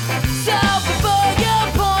 So before you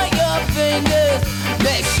point your fingers,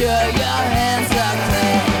 make sure your hands are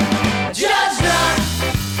clean. Judge not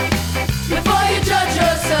before you judge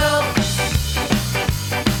yourself.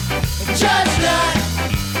 Judge not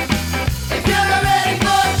if you're not ready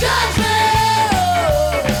for judgment.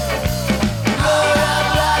 Road of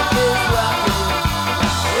life is rocky,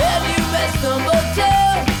 and you may stumble too.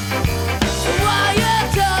 So while you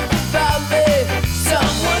talk about me,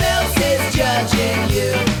 someone else is judging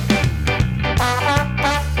you.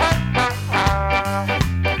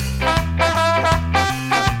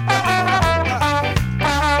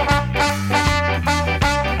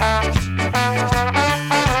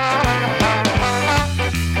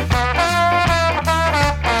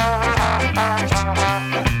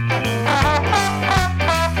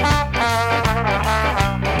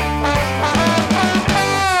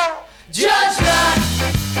 Judge not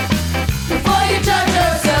before you judge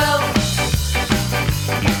yourself.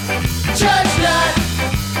 Judge not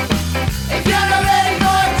if you're not ready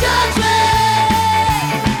for judgment.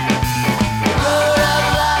 The road of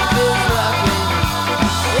life is rocky,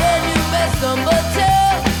 and you may stumble too.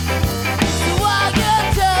 So while you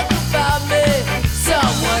talk about me,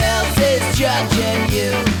 someone else is judging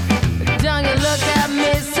you. Don't you look at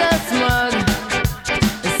me so smug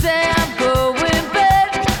and say I'm going bad.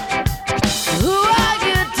 Who are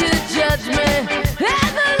you to judge me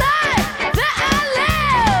and the life that I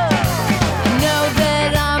live? I know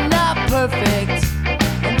that I'm not perfect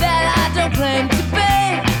and that I don't claim to be.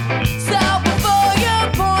 So before you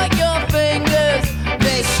point your fingers,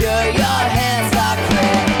 make sure your hands are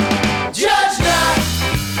clean. Judge not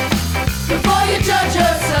before you judge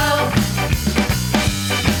yourself.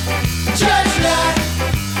 Judge not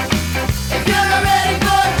if you're not ready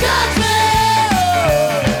for judgment.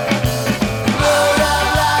 Road of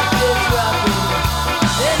life is rocky,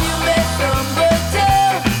 and you may stumble too.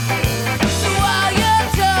 So while you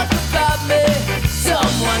talk about me,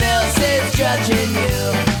 someone else is judging you.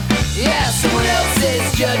 Yeah, someone else is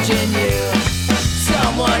judging you.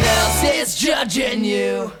 Someone else is judging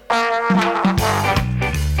you.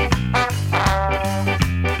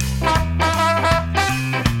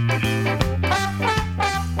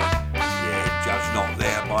 Yeah, Judge Not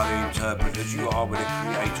there by the interpreters. You are with the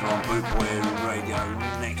creator on Bootboy Radio.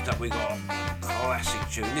 Next up, we got a classic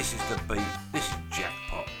tune. This is the beat. This is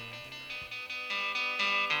Jackpot.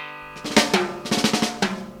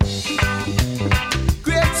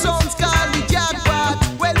 Great songs called the Jackpot.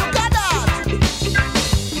 Well, look at that.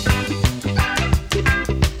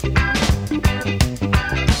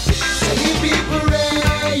 Hip hip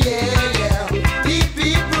hooray, yeah, yeah. Hip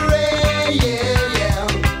hip hooray, yeah, yeah.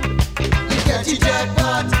 You catch your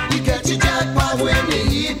jackpot when you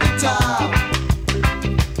hit the top.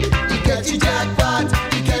 You catch your jackpot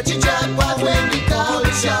when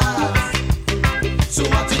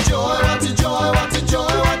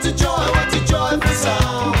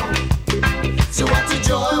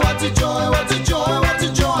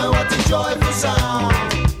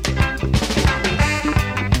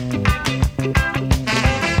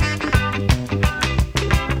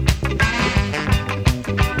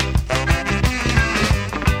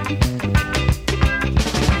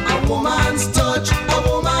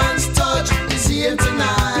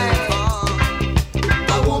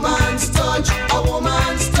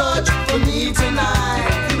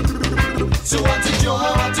So what a joy,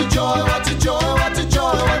 what a joy, what a joy, what a joy,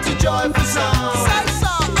 what a joyful sound.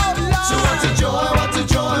 So what a joy, what a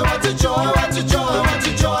joy, what a joy, what a joy, what a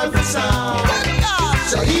joyful sound.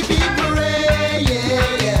 So hip hip hooray,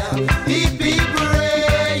 yeah, yeah. Hip hip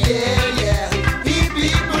hooray, yeah, yeah. Hip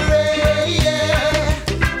hip hooray, yeah.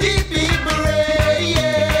 Hip hip hooray,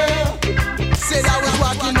 yeah. Said I was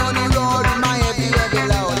walking on the road with my heavy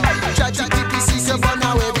load. Tried to keep it secret, but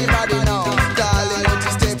now everybody knows. Darling, won't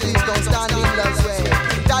you stay? Please don't stand in love's way.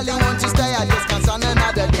 Darling, won't you stay? I just can't stand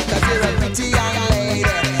another day. 'Cause you're a pretty young lady.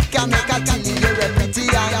 Can make a titty, you're a pretty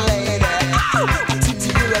young lady. A titty,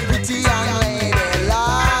 you're a pretty young lady.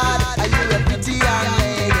 Lord, are you a pretty young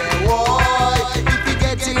lady? Boy, if you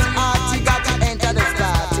get in hot, you got to enter the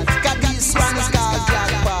spot. Got this one is called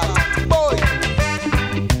jackpot. Boy.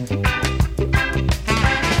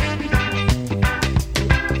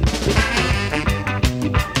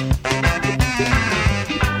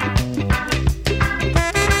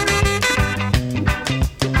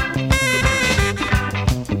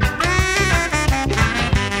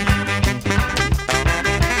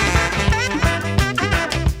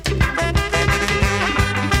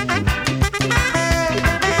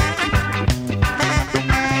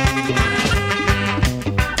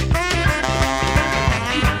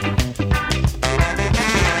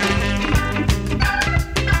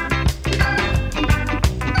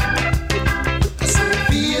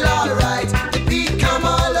 Feel alright, the beat come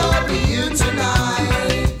all over you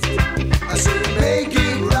tonight. I said make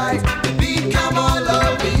it right, the beat come all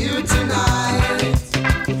over you tonight.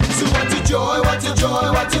 So what a joy, what a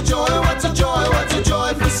joy, what a joy, what a joy, what a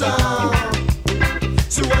joyful sound.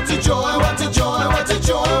 So what a joy, what a joy, what a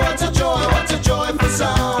joy, what a joy, what a joyful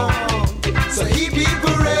sound. So hip hip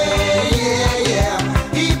hooray, yeah, yeah.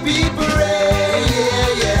 Hip hip hooray,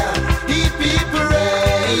 yeah, yeah. Hip hip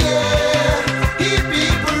hooray, yeah. Hip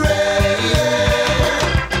hip hooray, yeah.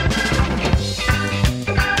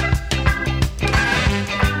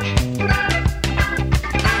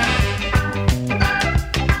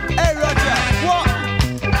 Hey Roger, what?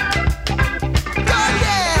 Good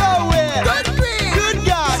yeah, go where? Good green, good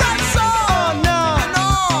guy. Oh no,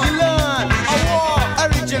 you learn. A war,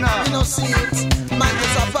 original. You know see it. Man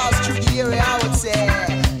just a pass through the area, I would say.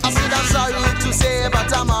 I said I'm sorry to say,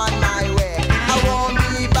 but I'm on my way. I won't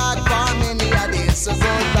be back for many a days. So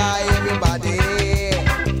goodbye everybody.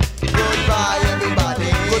 Goodbye everybody.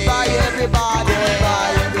 Goodbye everybody.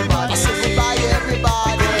 Goodbye everybody. I said goodbye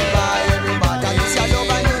everybody. Goodbye everybody. I miss your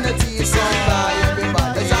love and unity. So goodbye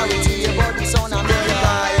everybody. Cause I will tell you about the sound and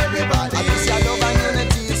goodbye everybody. I miss your love and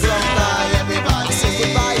unity. So goodbye everybody. I said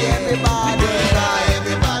goodbye everybody. Goodbye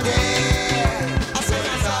everybody. I said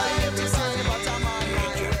I'm sorry to say, but I'm on my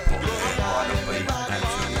way.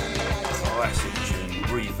 Classic tune,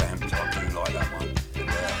 revamped. I do like that one.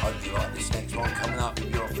 Hope you like this next one coming up. If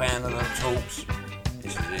you're a fan of the Talks,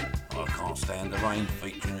 this is it. I Can't Stand the Rain,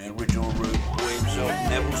 featuring the original Rude Boy himself,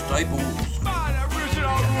 Neville Staples.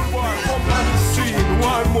 Original Rude Boy, come on the scene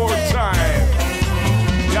one more time.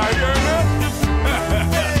 Y'all hear me?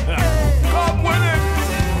 Come with it.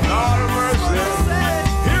 Lord of mercy.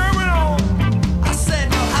 Hear me now. I said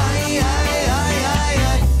no, I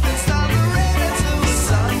can stop the rain until the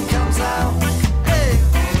sun comes out. Hey,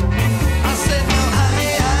 I said no, I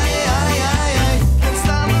can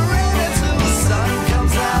stop the rain until the sun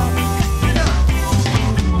comes out.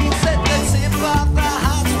 Said the tip of the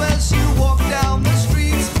hot as you walk down the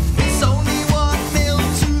street. It's only 1 mil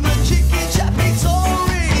to the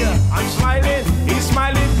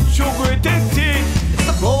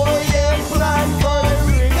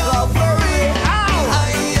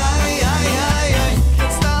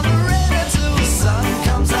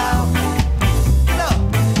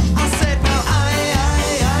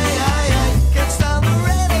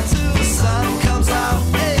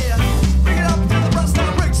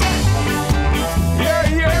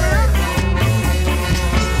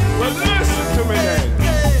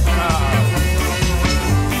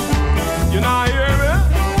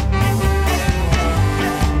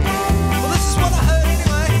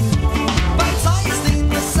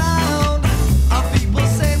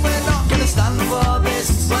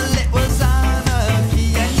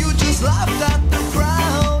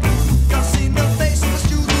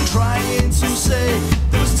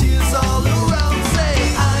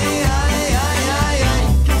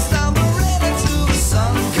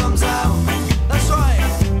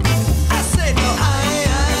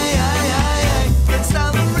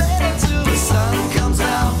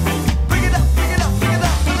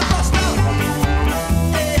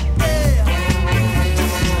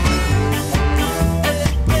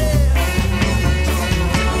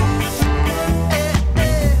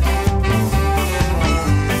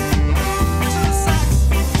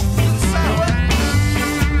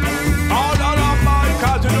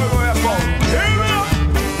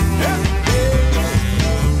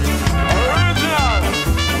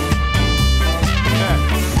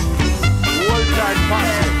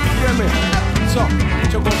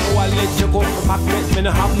wallet, check out my pocket, me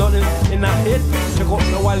no have nothing in a head. Check out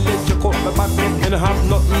my wallet, check out my pocket, me no have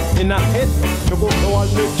nothing in a head. Check out my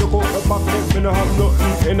wallet, check out my pocket, me no have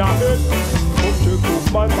nothing in a head. Come check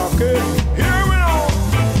out my pocket, here we go.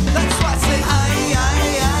 That's why I say I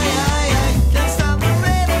can't stop the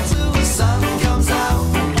rain until the sun comes out.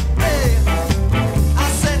 Hey, I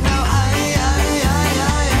said now I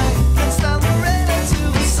can't stop the rain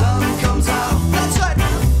until the sun comes out. That's right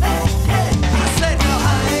now. Hey, I said now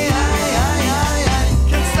I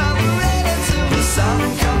can't stop the rain until the sun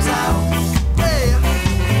comes out. Hey,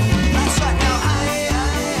 that's right now I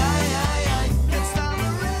can't stop the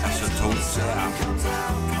rain. That's a talk sound.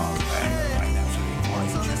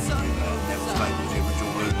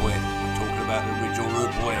 Talking about the original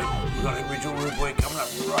Rude Boy. We've got the original Rude Boy coming up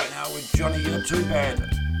right now with Johnny, You're Too Bad.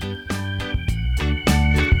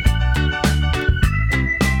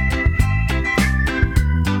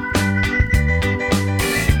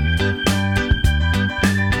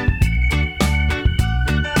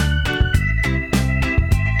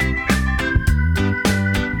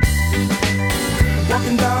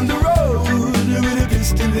 Walking down the road with a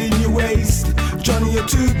pistol in your waist, Johnny, you're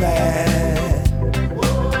too bad.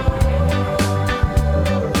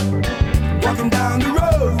 Walking down the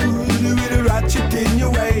road with a ratchet in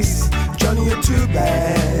your waist, Johnny, you're too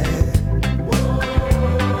bad.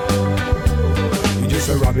 You're just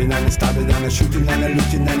a robbing and a stabbing and a shooting and a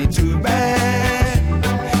looting and you're too bad.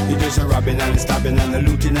 You're just a robbing and a stabbing and a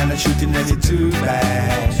looting and a shooting and you're too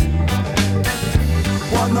bad.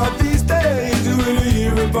 One of these days you will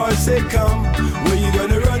hear a voice say come, where you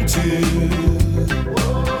gonna run to?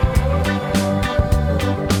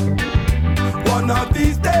 One of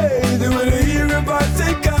these days you will hear a voice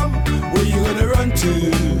say come, where you gonna run to?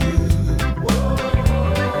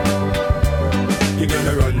 You're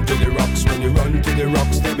gonna run to the rocks. When you run to the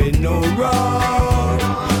rocks there be no wrong.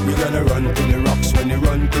 You're gonna run to the rocks. When you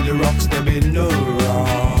run to the rocks there be no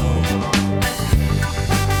wrong.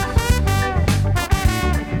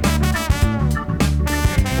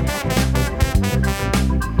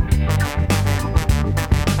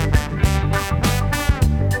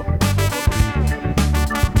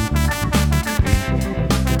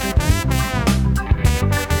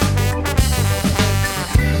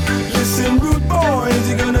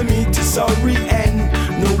 Sorry and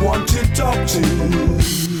no one to talk to.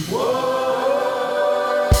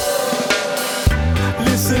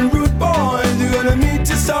 Listen, rude boys, you're gonna meet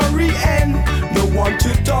a sorry and no one to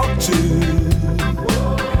talk to.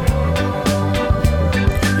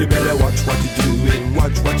 You better watch what you're doing,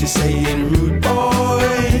 watch what you're saying, rude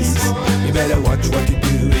boys. You better watch what you're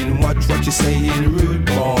doing, watch what you're saying, rude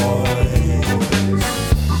boys.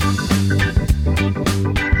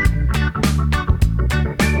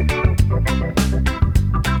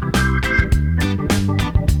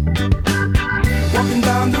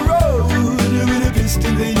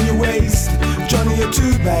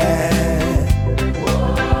 Too bad.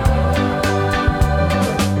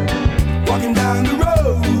 Walking down the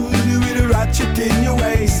road with a ratchet in your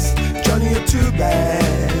waist, Johnny, you're too bad.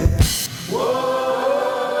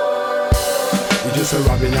 You're just a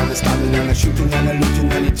robbing and a stabbing and a shooting and a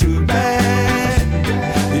looting and you're too bad.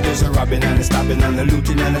 You're just a robbing and a stabbing and a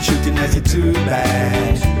looting and a shooting and you're too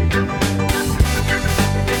bad.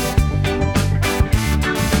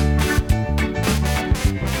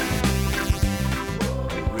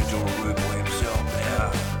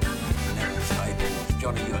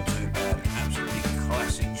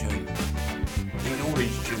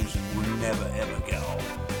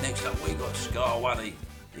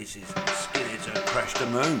 This is Skinheads Crash the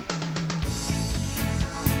Moon.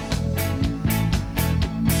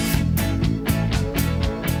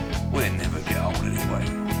 We'll never get old anyway.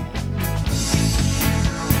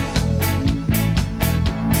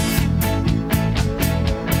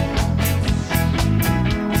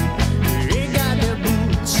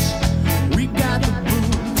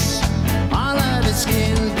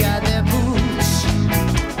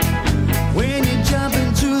 Jump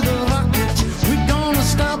into the rocket, we're gonna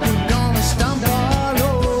stop, we're gonna stomp all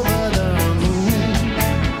over the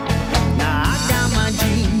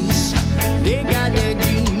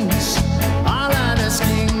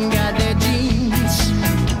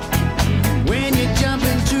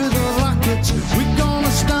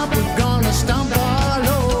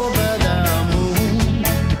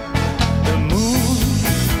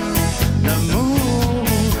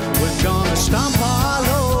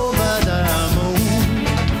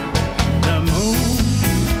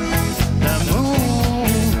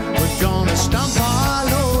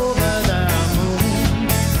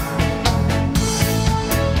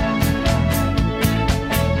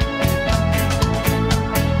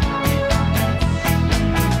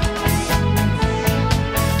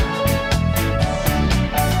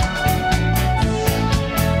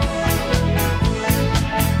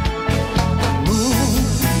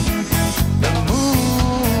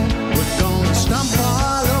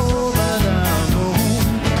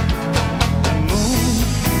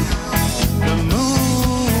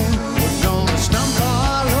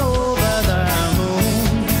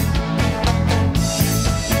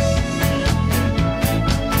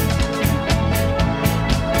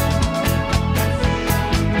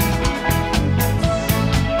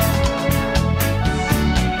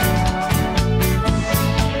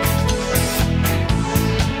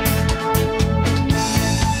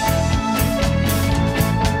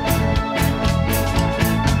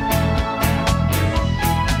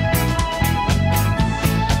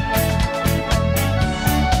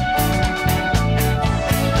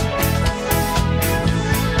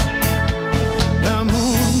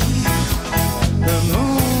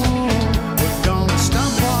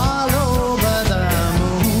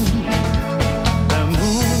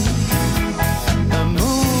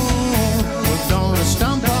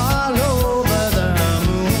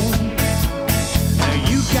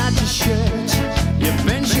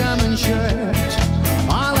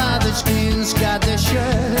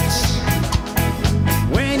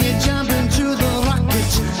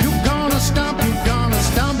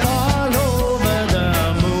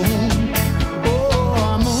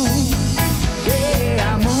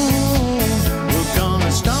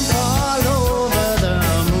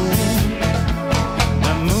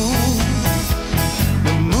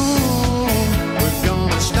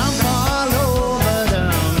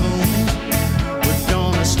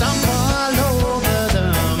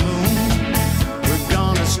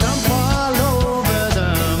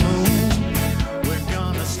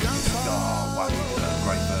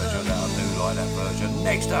version.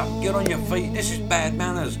 Next up, get on your feet. This is Bad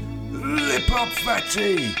Manners. Lip Hop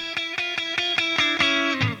Fatty.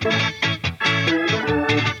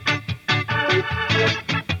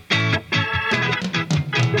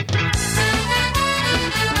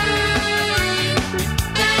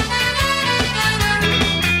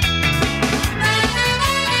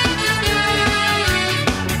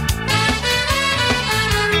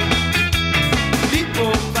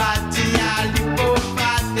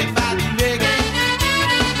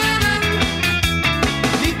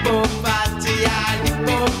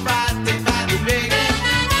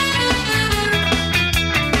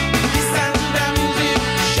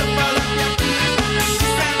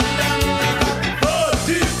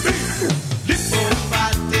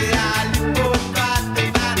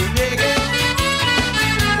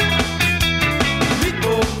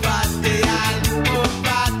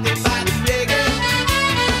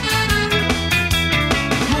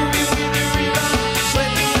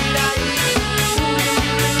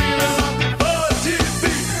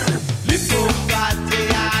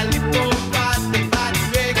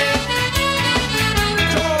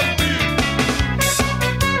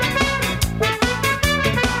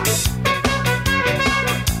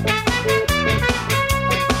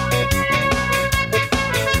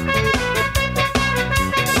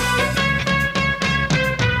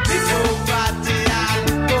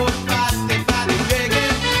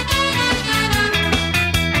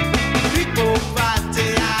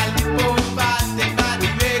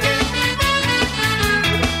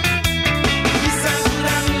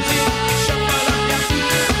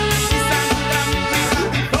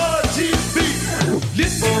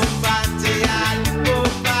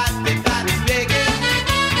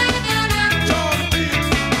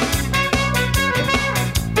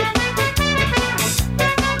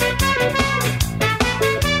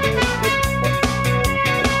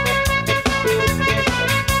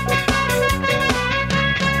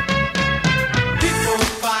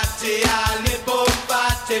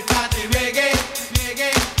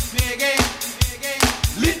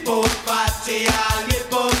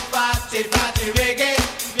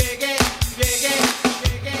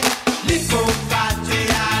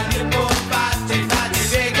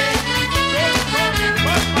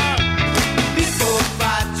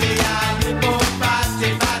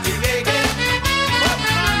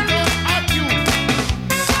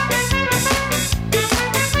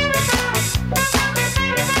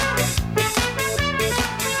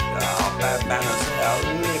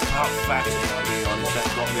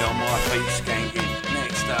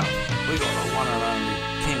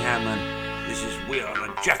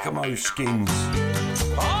 Giacomo Skins.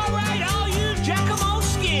 All right, all you Giacomo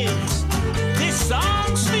Skins, this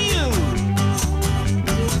song's for you.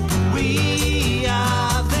 We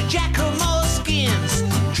are the Giacomo Skins,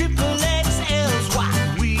 triple XL's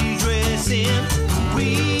what we dress in.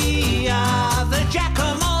 We are the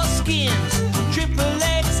Giacomo Skins, triple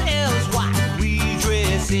XL's what we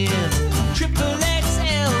dress in. Triple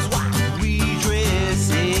XL's what we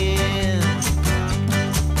dress in.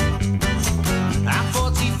 I'm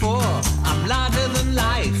 44, I'm larger than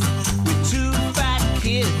life, with two fat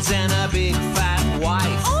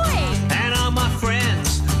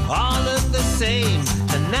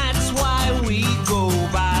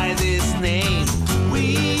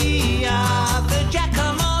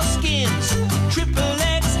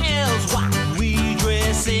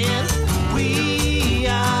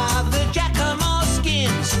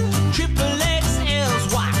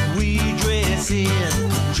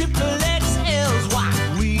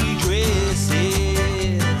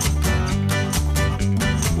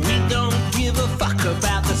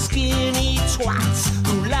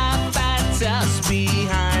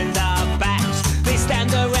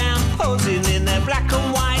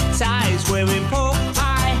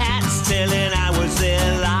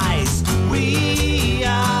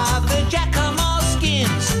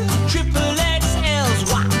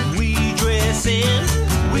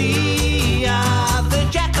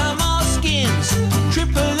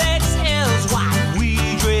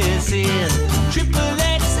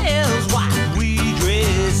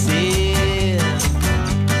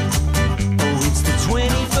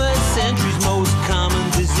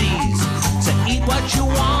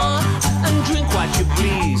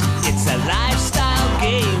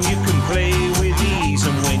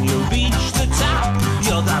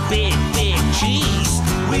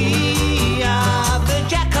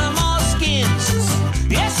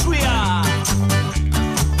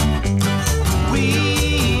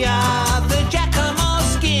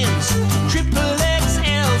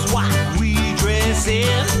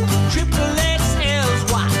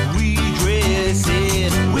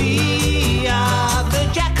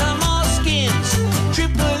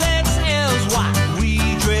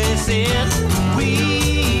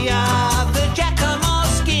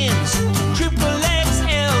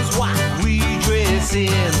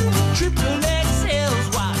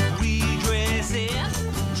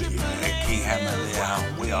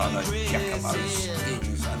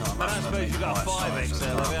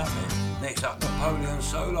Napoleon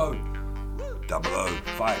Solo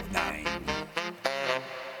 0059.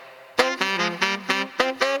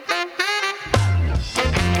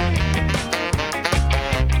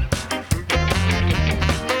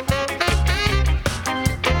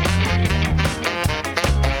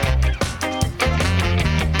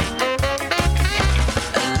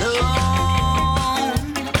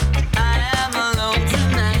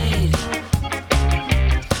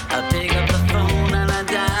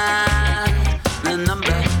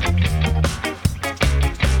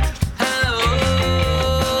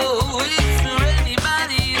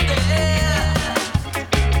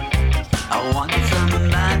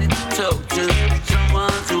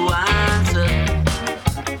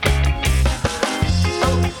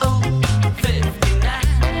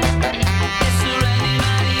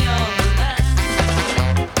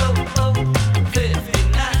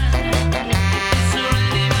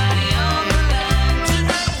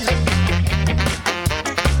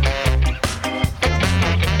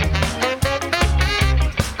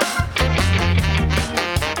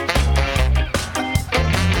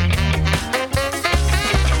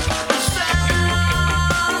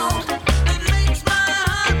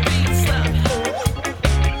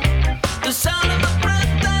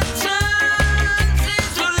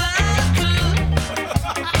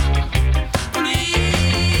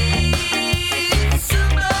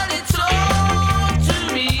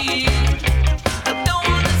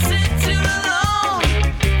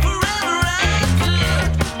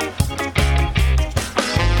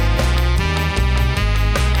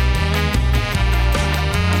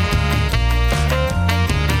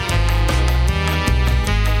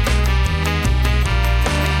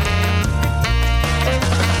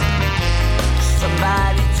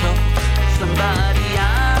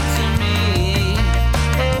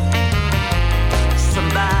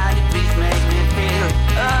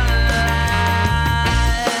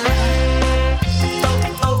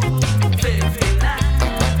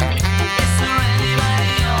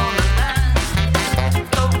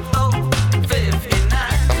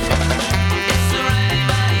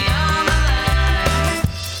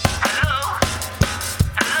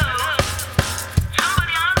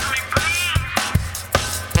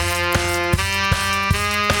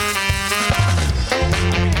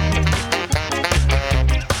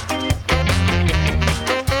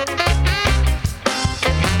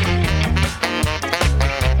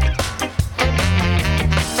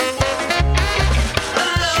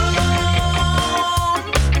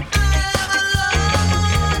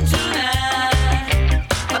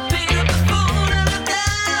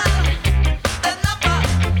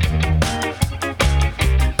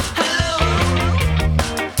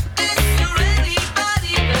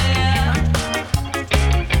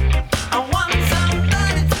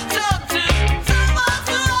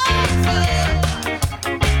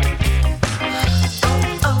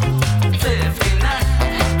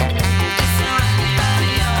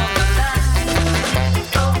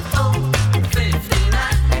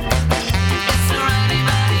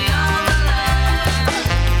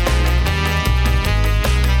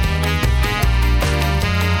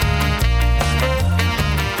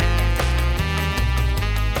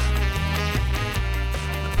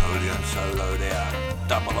 Solo there,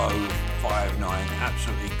 0059,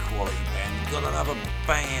 absolutely quality band. Got another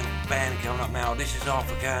banging band coming up now. This is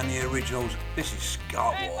Africa and the Originals. This is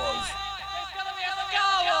Scar Wars.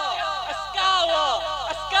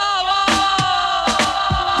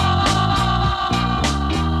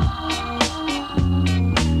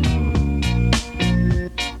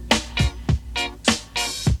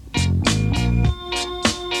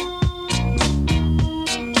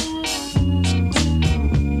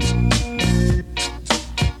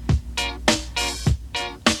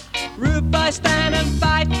 Stand and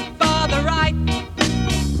fight for the right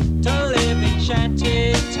to live in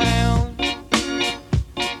Shanty Town.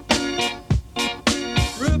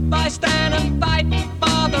 Root by stand and fight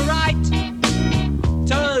for the right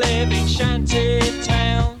to live in Shanty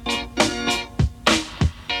Town.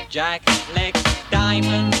 Jack Leg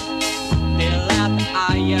Diamond, deal out the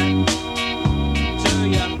iron to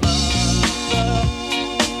your mother.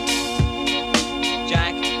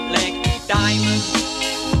 Jack Leg Diamond,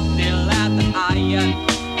 iron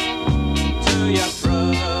to your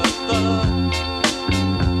brother.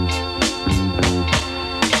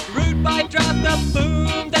 Root by drop the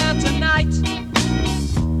boom down tonight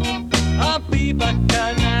on Beaver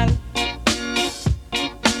Canal.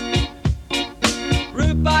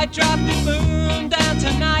 Root by drop the boom down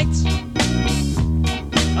tonight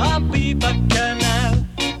on Beaver Canal.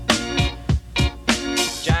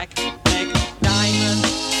 Jack Leg Diamond,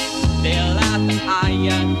 they'll out the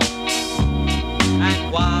iron and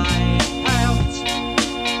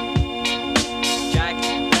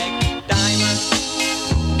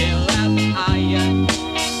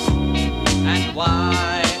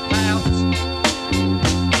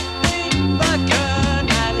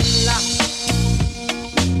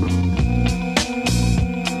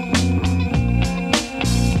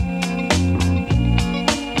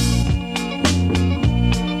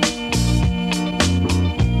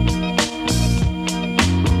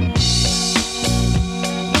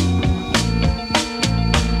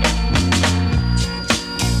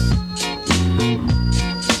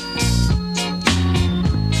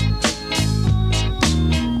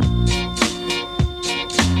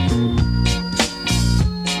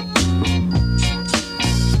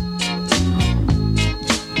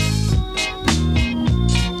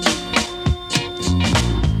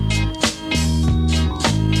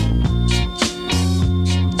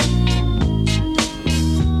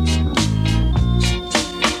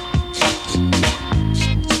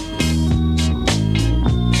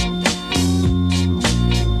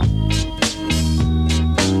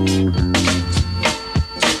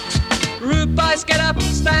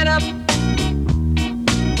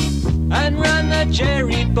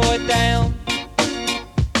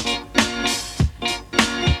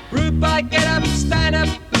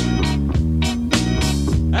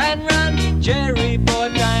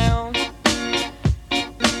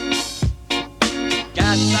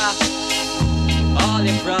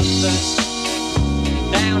brothers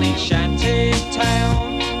down in Shanty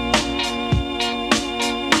Town.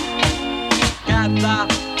 Gather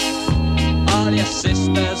all your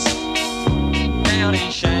sisters down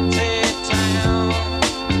in Shanty Town.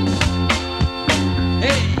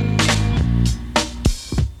 Hey!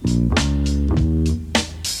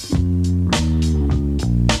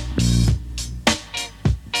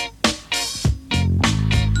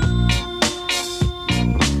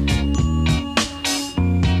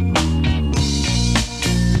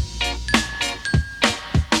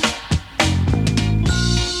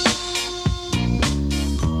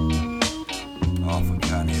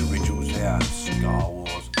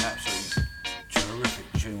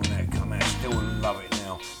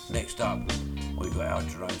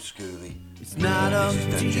 It's not up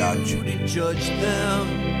to you to judge them.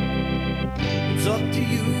 It's up to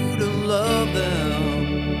you to love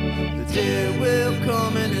them. The day will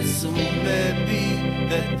come and it soon may be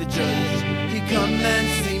that the judge, he come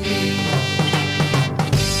and see me.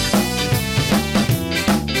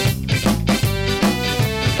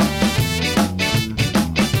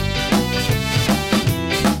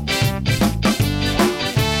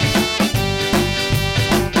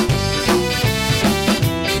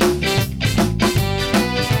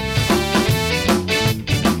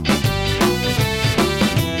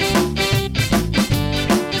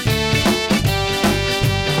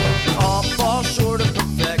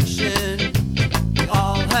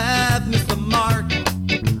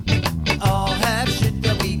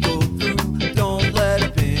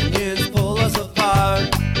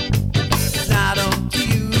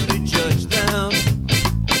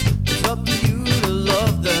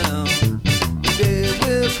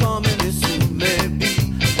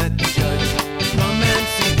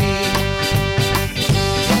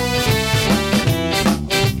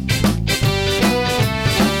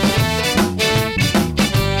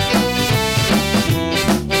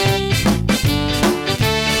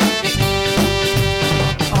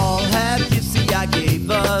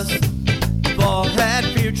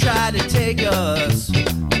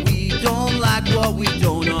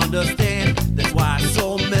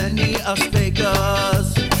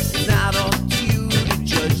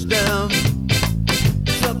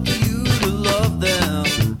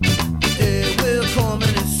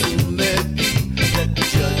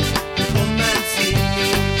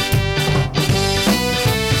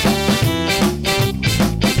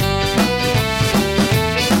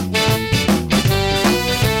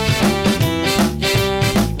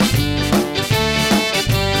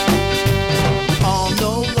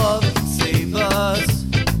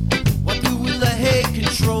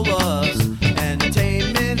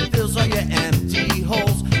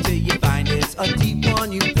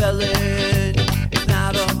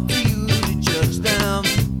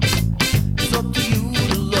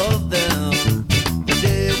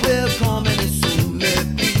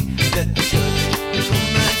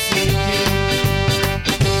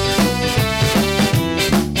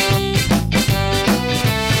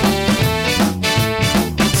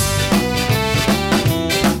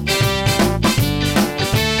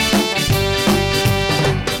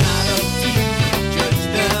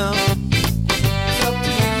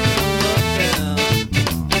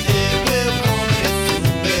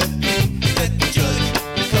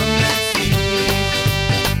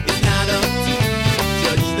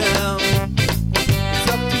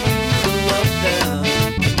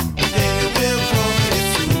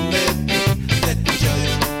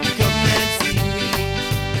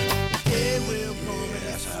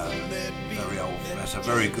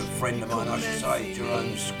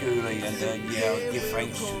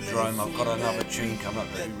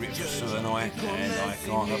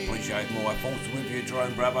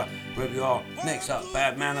 Next up,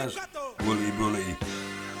 Bad Manners, Wooly Bully.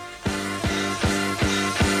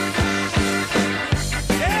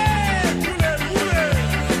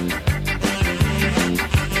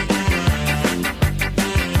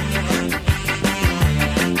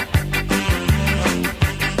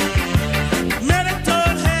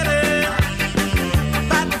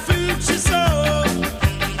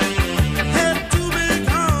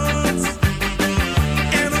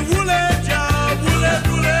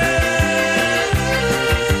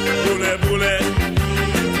 Bullet, bullet.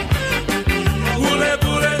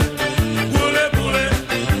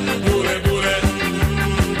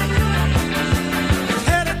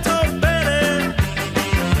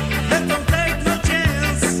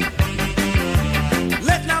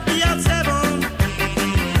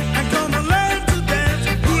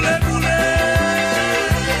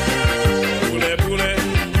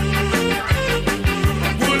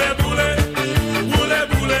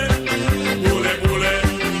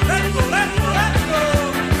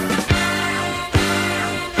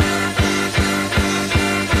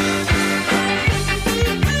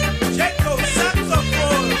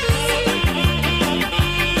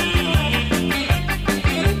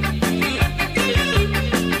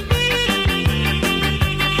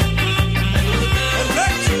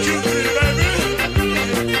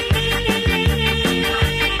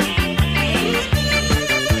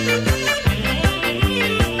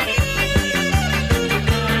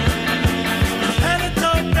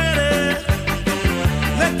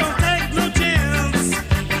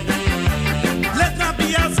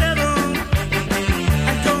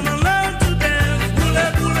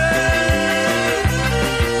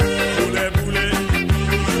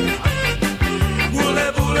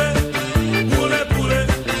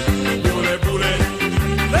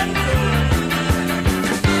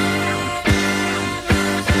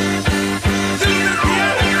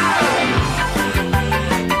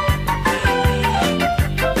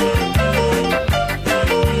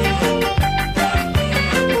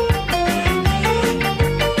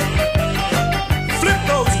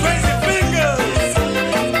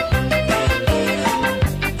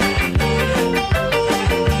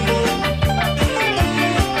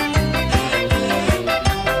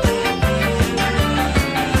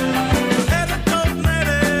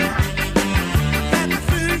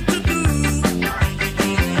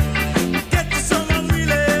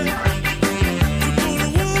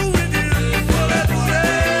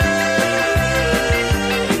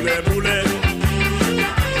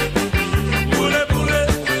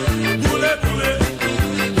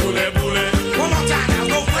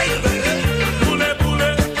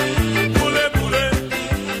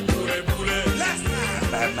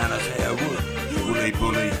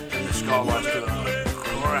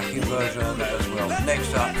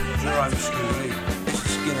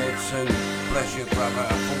 soon. Bless you, brother.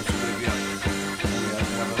 I thought to with you. We hope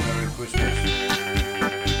you have a Merry Christmas.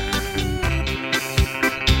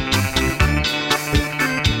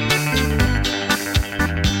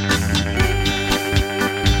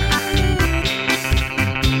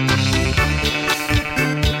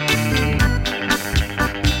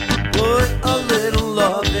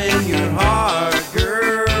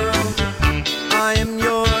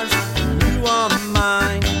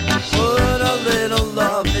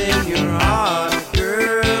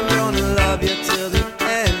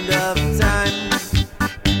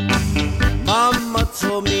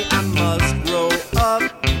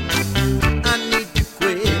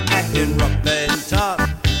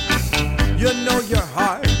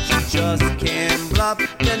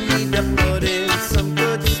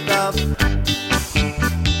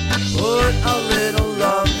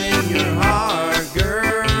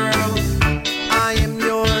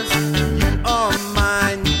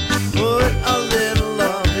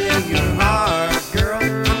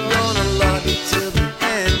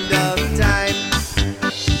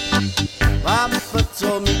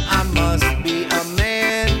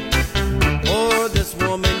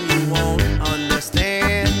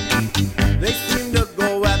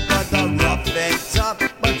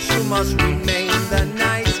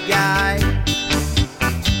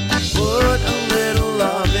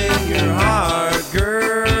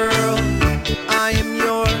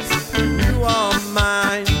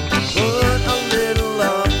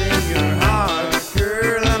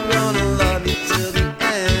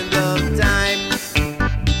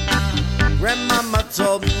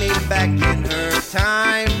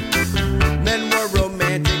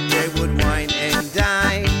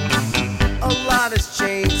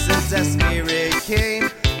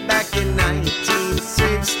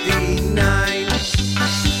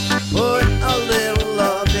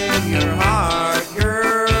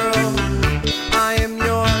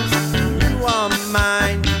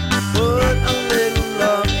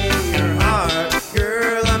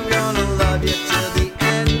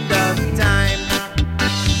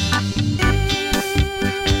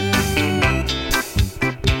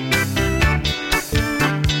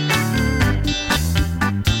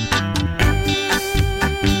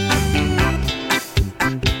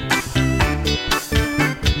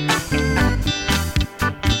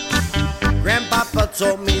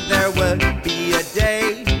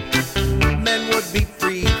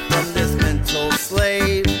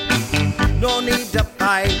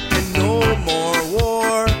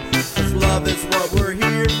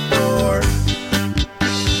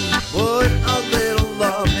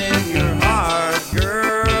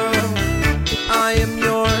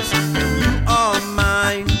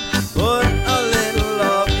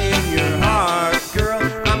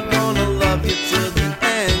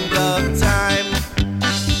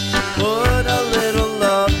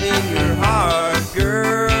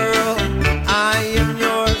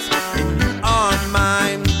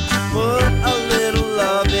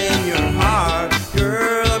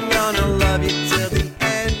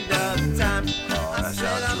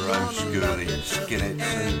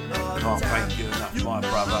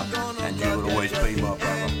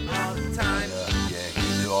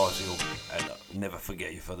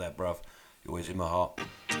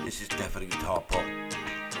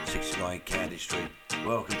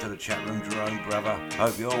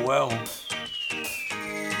 Hope you're well.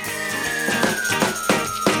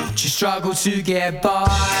 She struggled to get by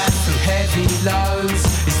through heavy lows.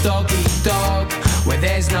 It's dog eat dog where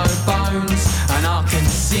there's no bones, and I can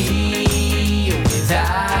see you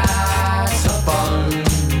without a bone.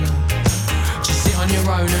 Just sit on your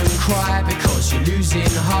own and cry because you're losing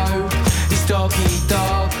hope. It's dog eat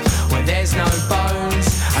dog where there's no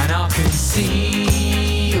bones, and I can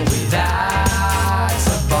see you without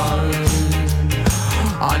a bone.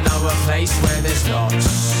 I know a place where there's lots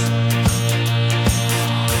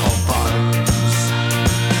of bones.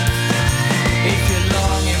 If you're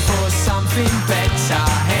longing for something better,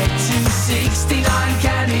 head to 69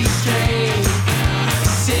 Candy Street.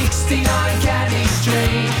 69 Candy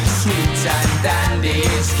Street, sweet and dandy,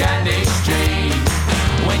 it's Candy Street.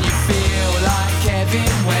 When you feel like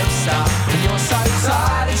Kevin Webster and you're so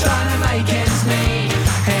tired of trying to make ends meet,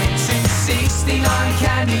 head to 69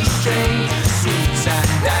 Candy Street. Sweet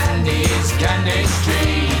and dandy, it's Candy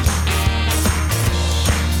Street.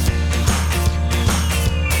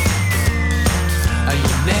 And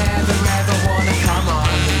you never ever wanna come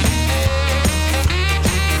home.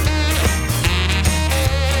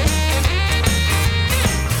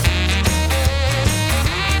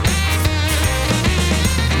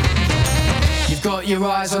 You've got your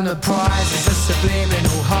eyes on the prize, it's a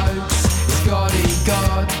subliminal hoax. It's Scotty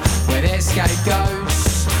God, where there's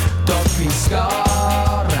scapegoats, dog and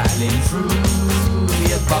scar rattling through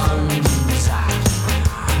your bones.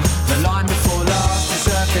 The line before last is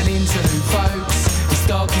circling into folks. It's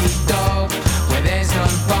dog eat dog, where there's no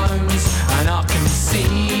bones, and I can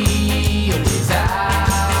see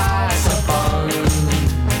without a bone.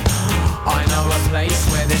 I know a place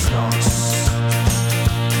where there's lots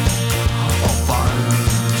of bones.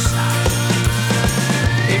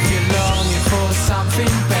 If you're longing for something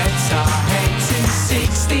better, head to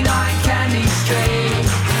 69 Candy Street.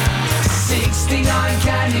 69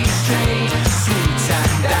 Candy Street. Sweet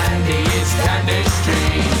and dandy is Candy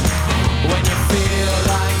Street. When you feel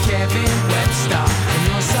like Kevin Webster and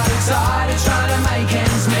you're so tired of trying to make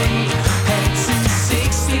ends meet, head to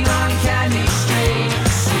 69 Candy Street.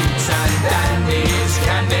 Sweet and dandy is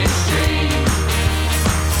Candy Street.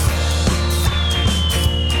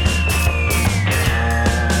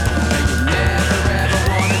 You never ever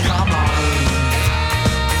wanna come home.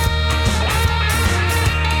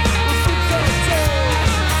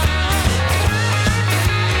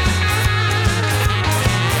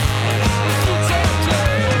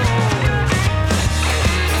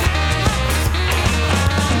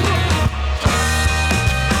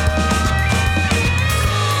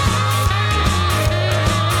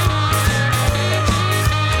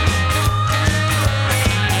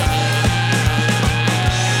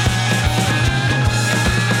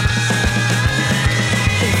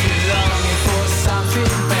 If you're longing for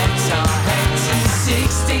something better, head to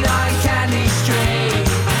 69 Candy Street.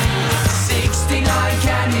 69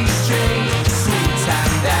 Candy Street. Sweet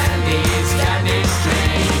and dandy is Candy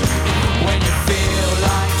Street. When you feel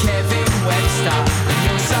like Kevin Webster and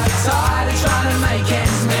you're so tired of trying to make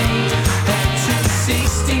ends meet, head to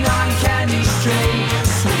 69 Candy Street.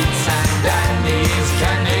 Sweet and dandy is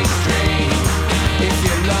Candy Street. If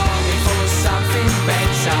you're longing for something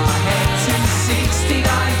better, head to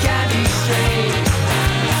 69 Candy Street.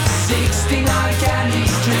 69 Candy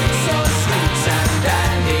Street. So sweet and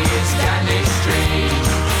dandy is Candy Street.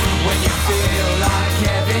 When you feel like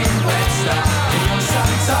Kevin Webster and you're so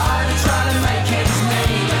tired of trying to make ends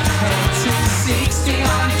meet, head to 69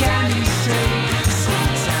 Candy Street.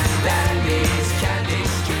 Sweet and dandy is Candy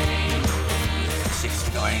Street.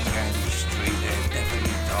 69 Candy Street, they're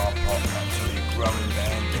definitely dark pop, absolutely growing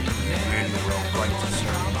band. Really well, great to see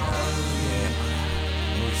them.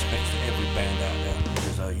 Yeah, respect to every band out there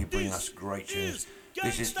because you bring us great tunes.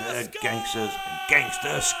 This is the Gangsters,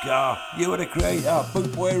 Gangster Ska. You are the creator,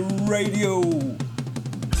 Bootboy Radio.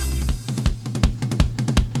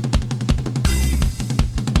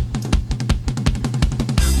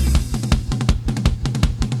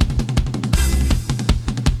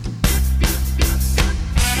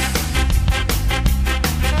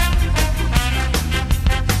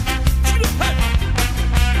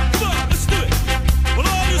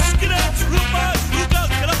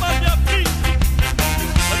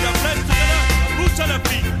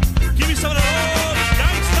 Give me some of the old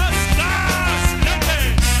gangsta ska.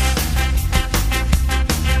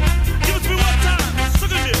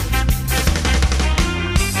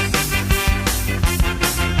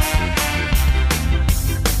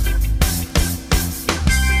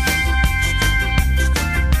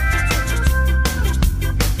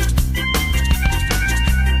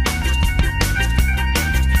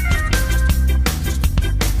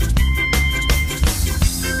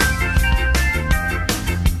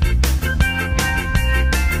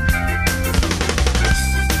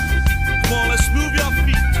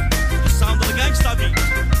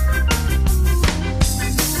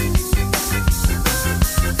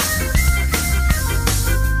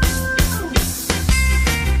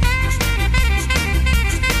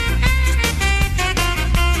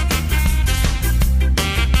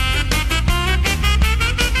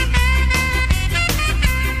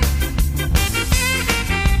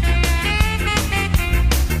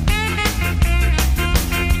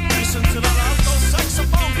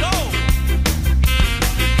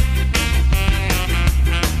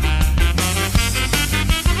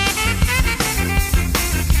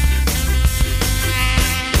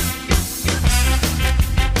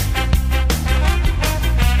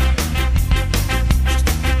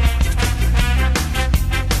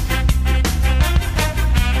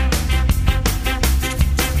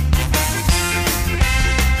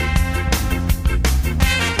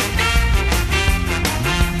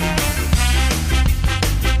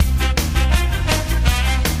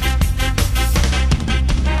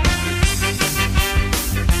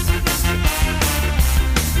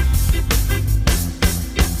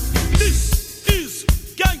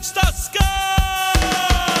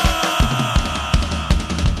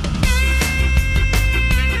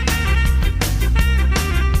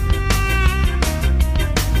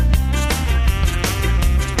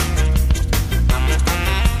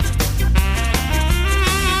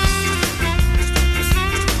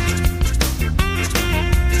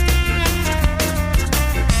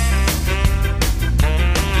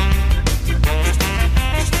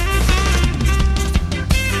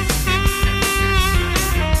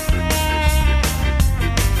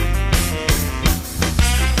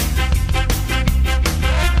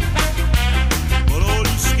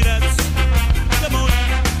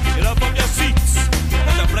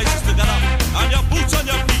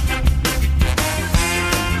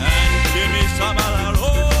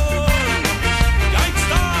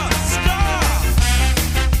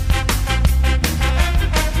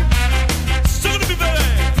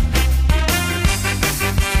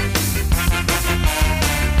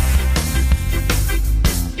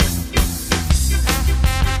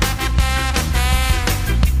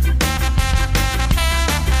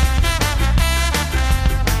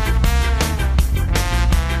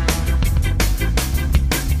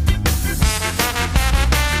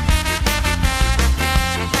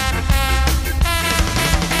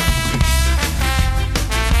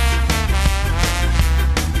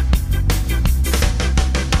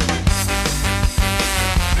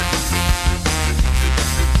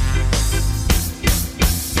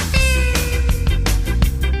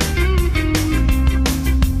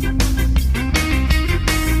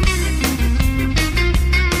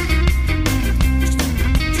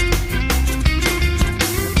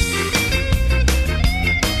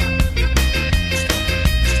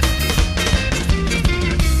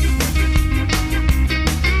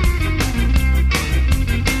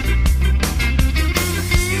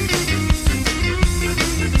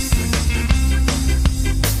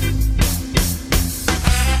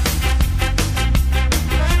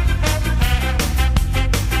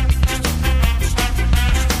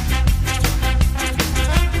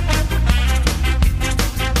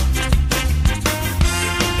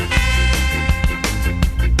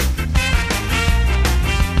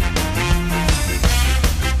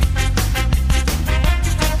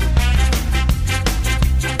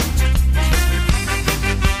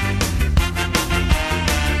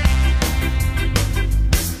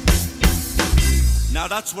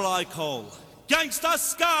 That's what I call gangsta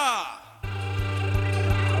ska.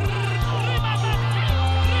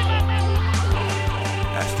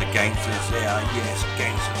 That's the gangsters there, yes,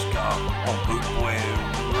 gangsta ska on Boot Boy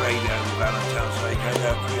Radio with Alan Townsend, aka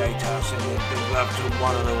the creator, sending big love to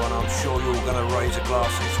one and all, and I'm sure you're all going to raise a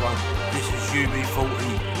glass this one. This is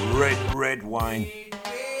UB40, Red Wine.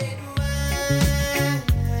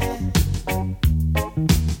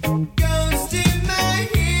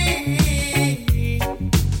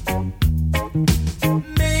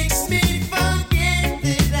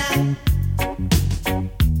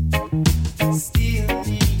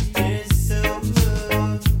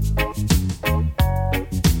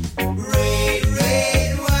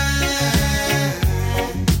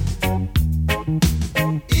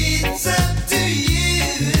 It's up to you.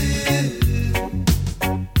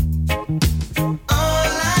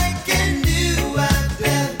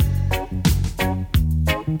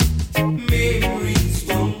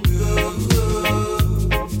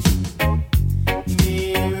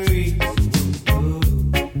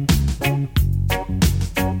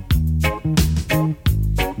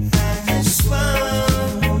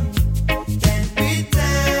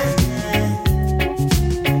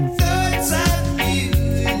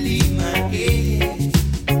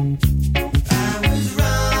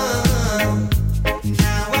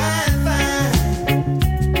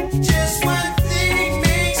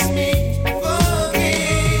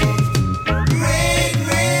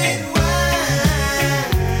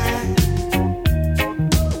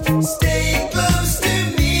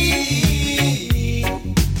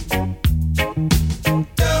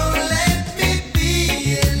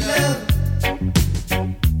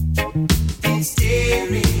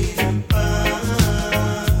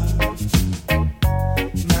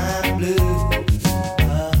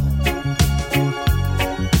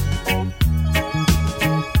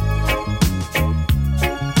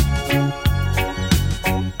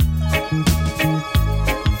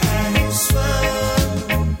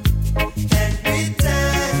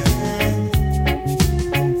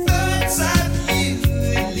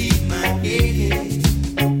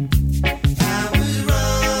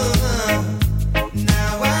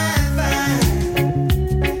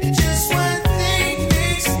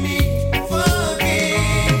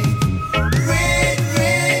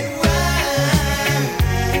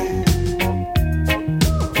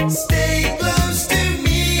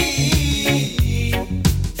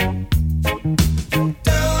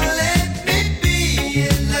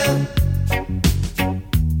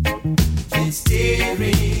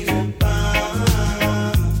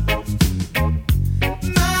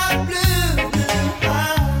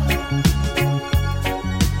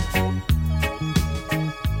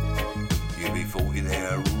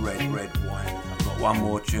 one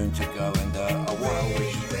more tune to go, and I want to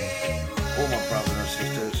wish all my brothers and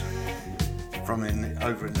sisters from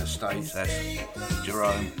over in the States, that's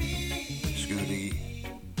Jerome, Scooty,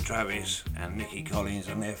 Travis and Nicky Collins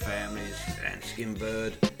and their families, and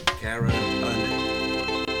Skinbird, Karen and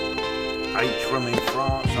H from in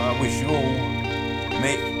France. I wish you all,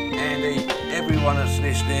 Mick, Andy, everyone that's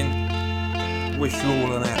listening, wish you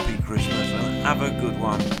all an happy Christmas and have a good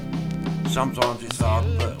one. Sometimes it's hard,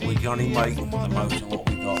 but we can only make the most of what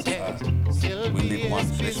we got. So we live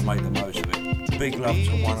once, let's make the most of it. Big love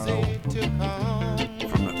to one and all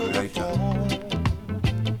from the Creator.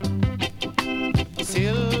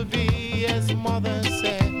 Sylvia's mother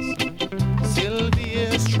says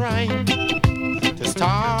Sylvia's trying to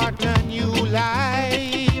start a new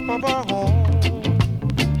life of her own.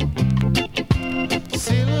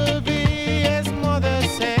 Sylvia's mother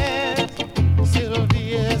says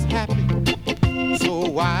Sylvia's happy, so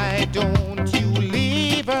why don't you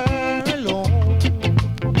leave her alone?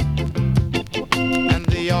 And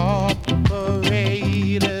the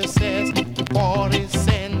operator says 40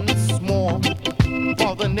 cents more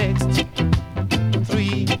for the next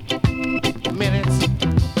 3 minutes.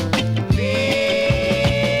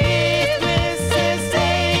 Please, Mrs.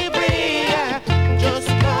 Avery, I just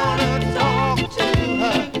wanna talk to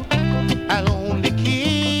her. I'll only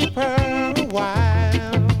keep her a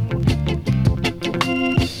while.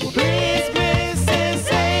 Please,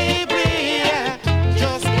 Mrs. Avery, I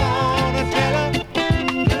just wanna tell her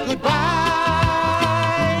goodbye.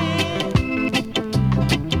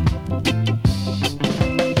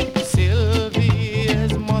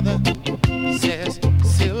 Sylvia's mother says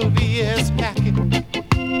Sylvia's packing.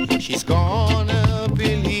 She's gonna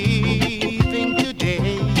be leaving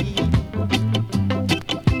today.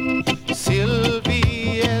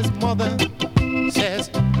 Sylvia's mother says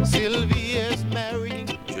Sylvia's marrying.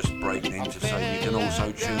 Just breaking in to say you can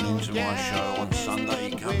also tune into my show on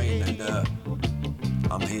Sunday. Come in and I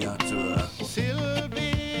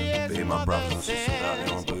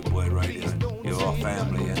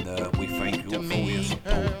family, and we thank you for your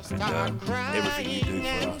support and everything you do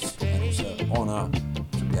for us. And it's an honour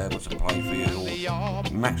to be able to play for you all.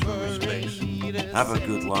 Maximum respects. Have a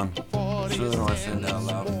good one. Sir and I send our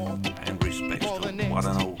love and respects to one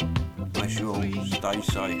and all. Bless you all. Stay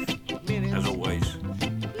safe. As always,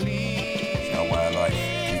 it's our way of life.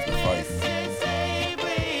 Keep the faith.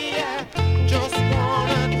 Just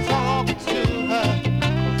wanna talk to her.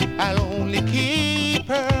 I'll only keep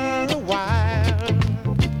her a while.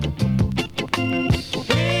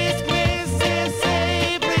 Please, Mrs.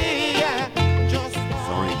 Avery, just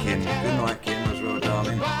sorry, Ken. Good night, Ken, as well,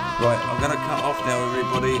 darling. Right, I'm going to cut off now,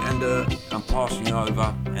 everybody, and I'm passing you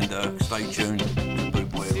over. And stay tuned to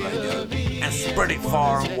Boot Boy Radio and spread it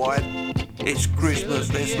far and wide. It's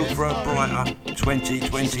Christmas. Let's look for a brighter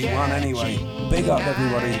 2021 anyway. Big up,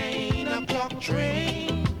 everybody. train.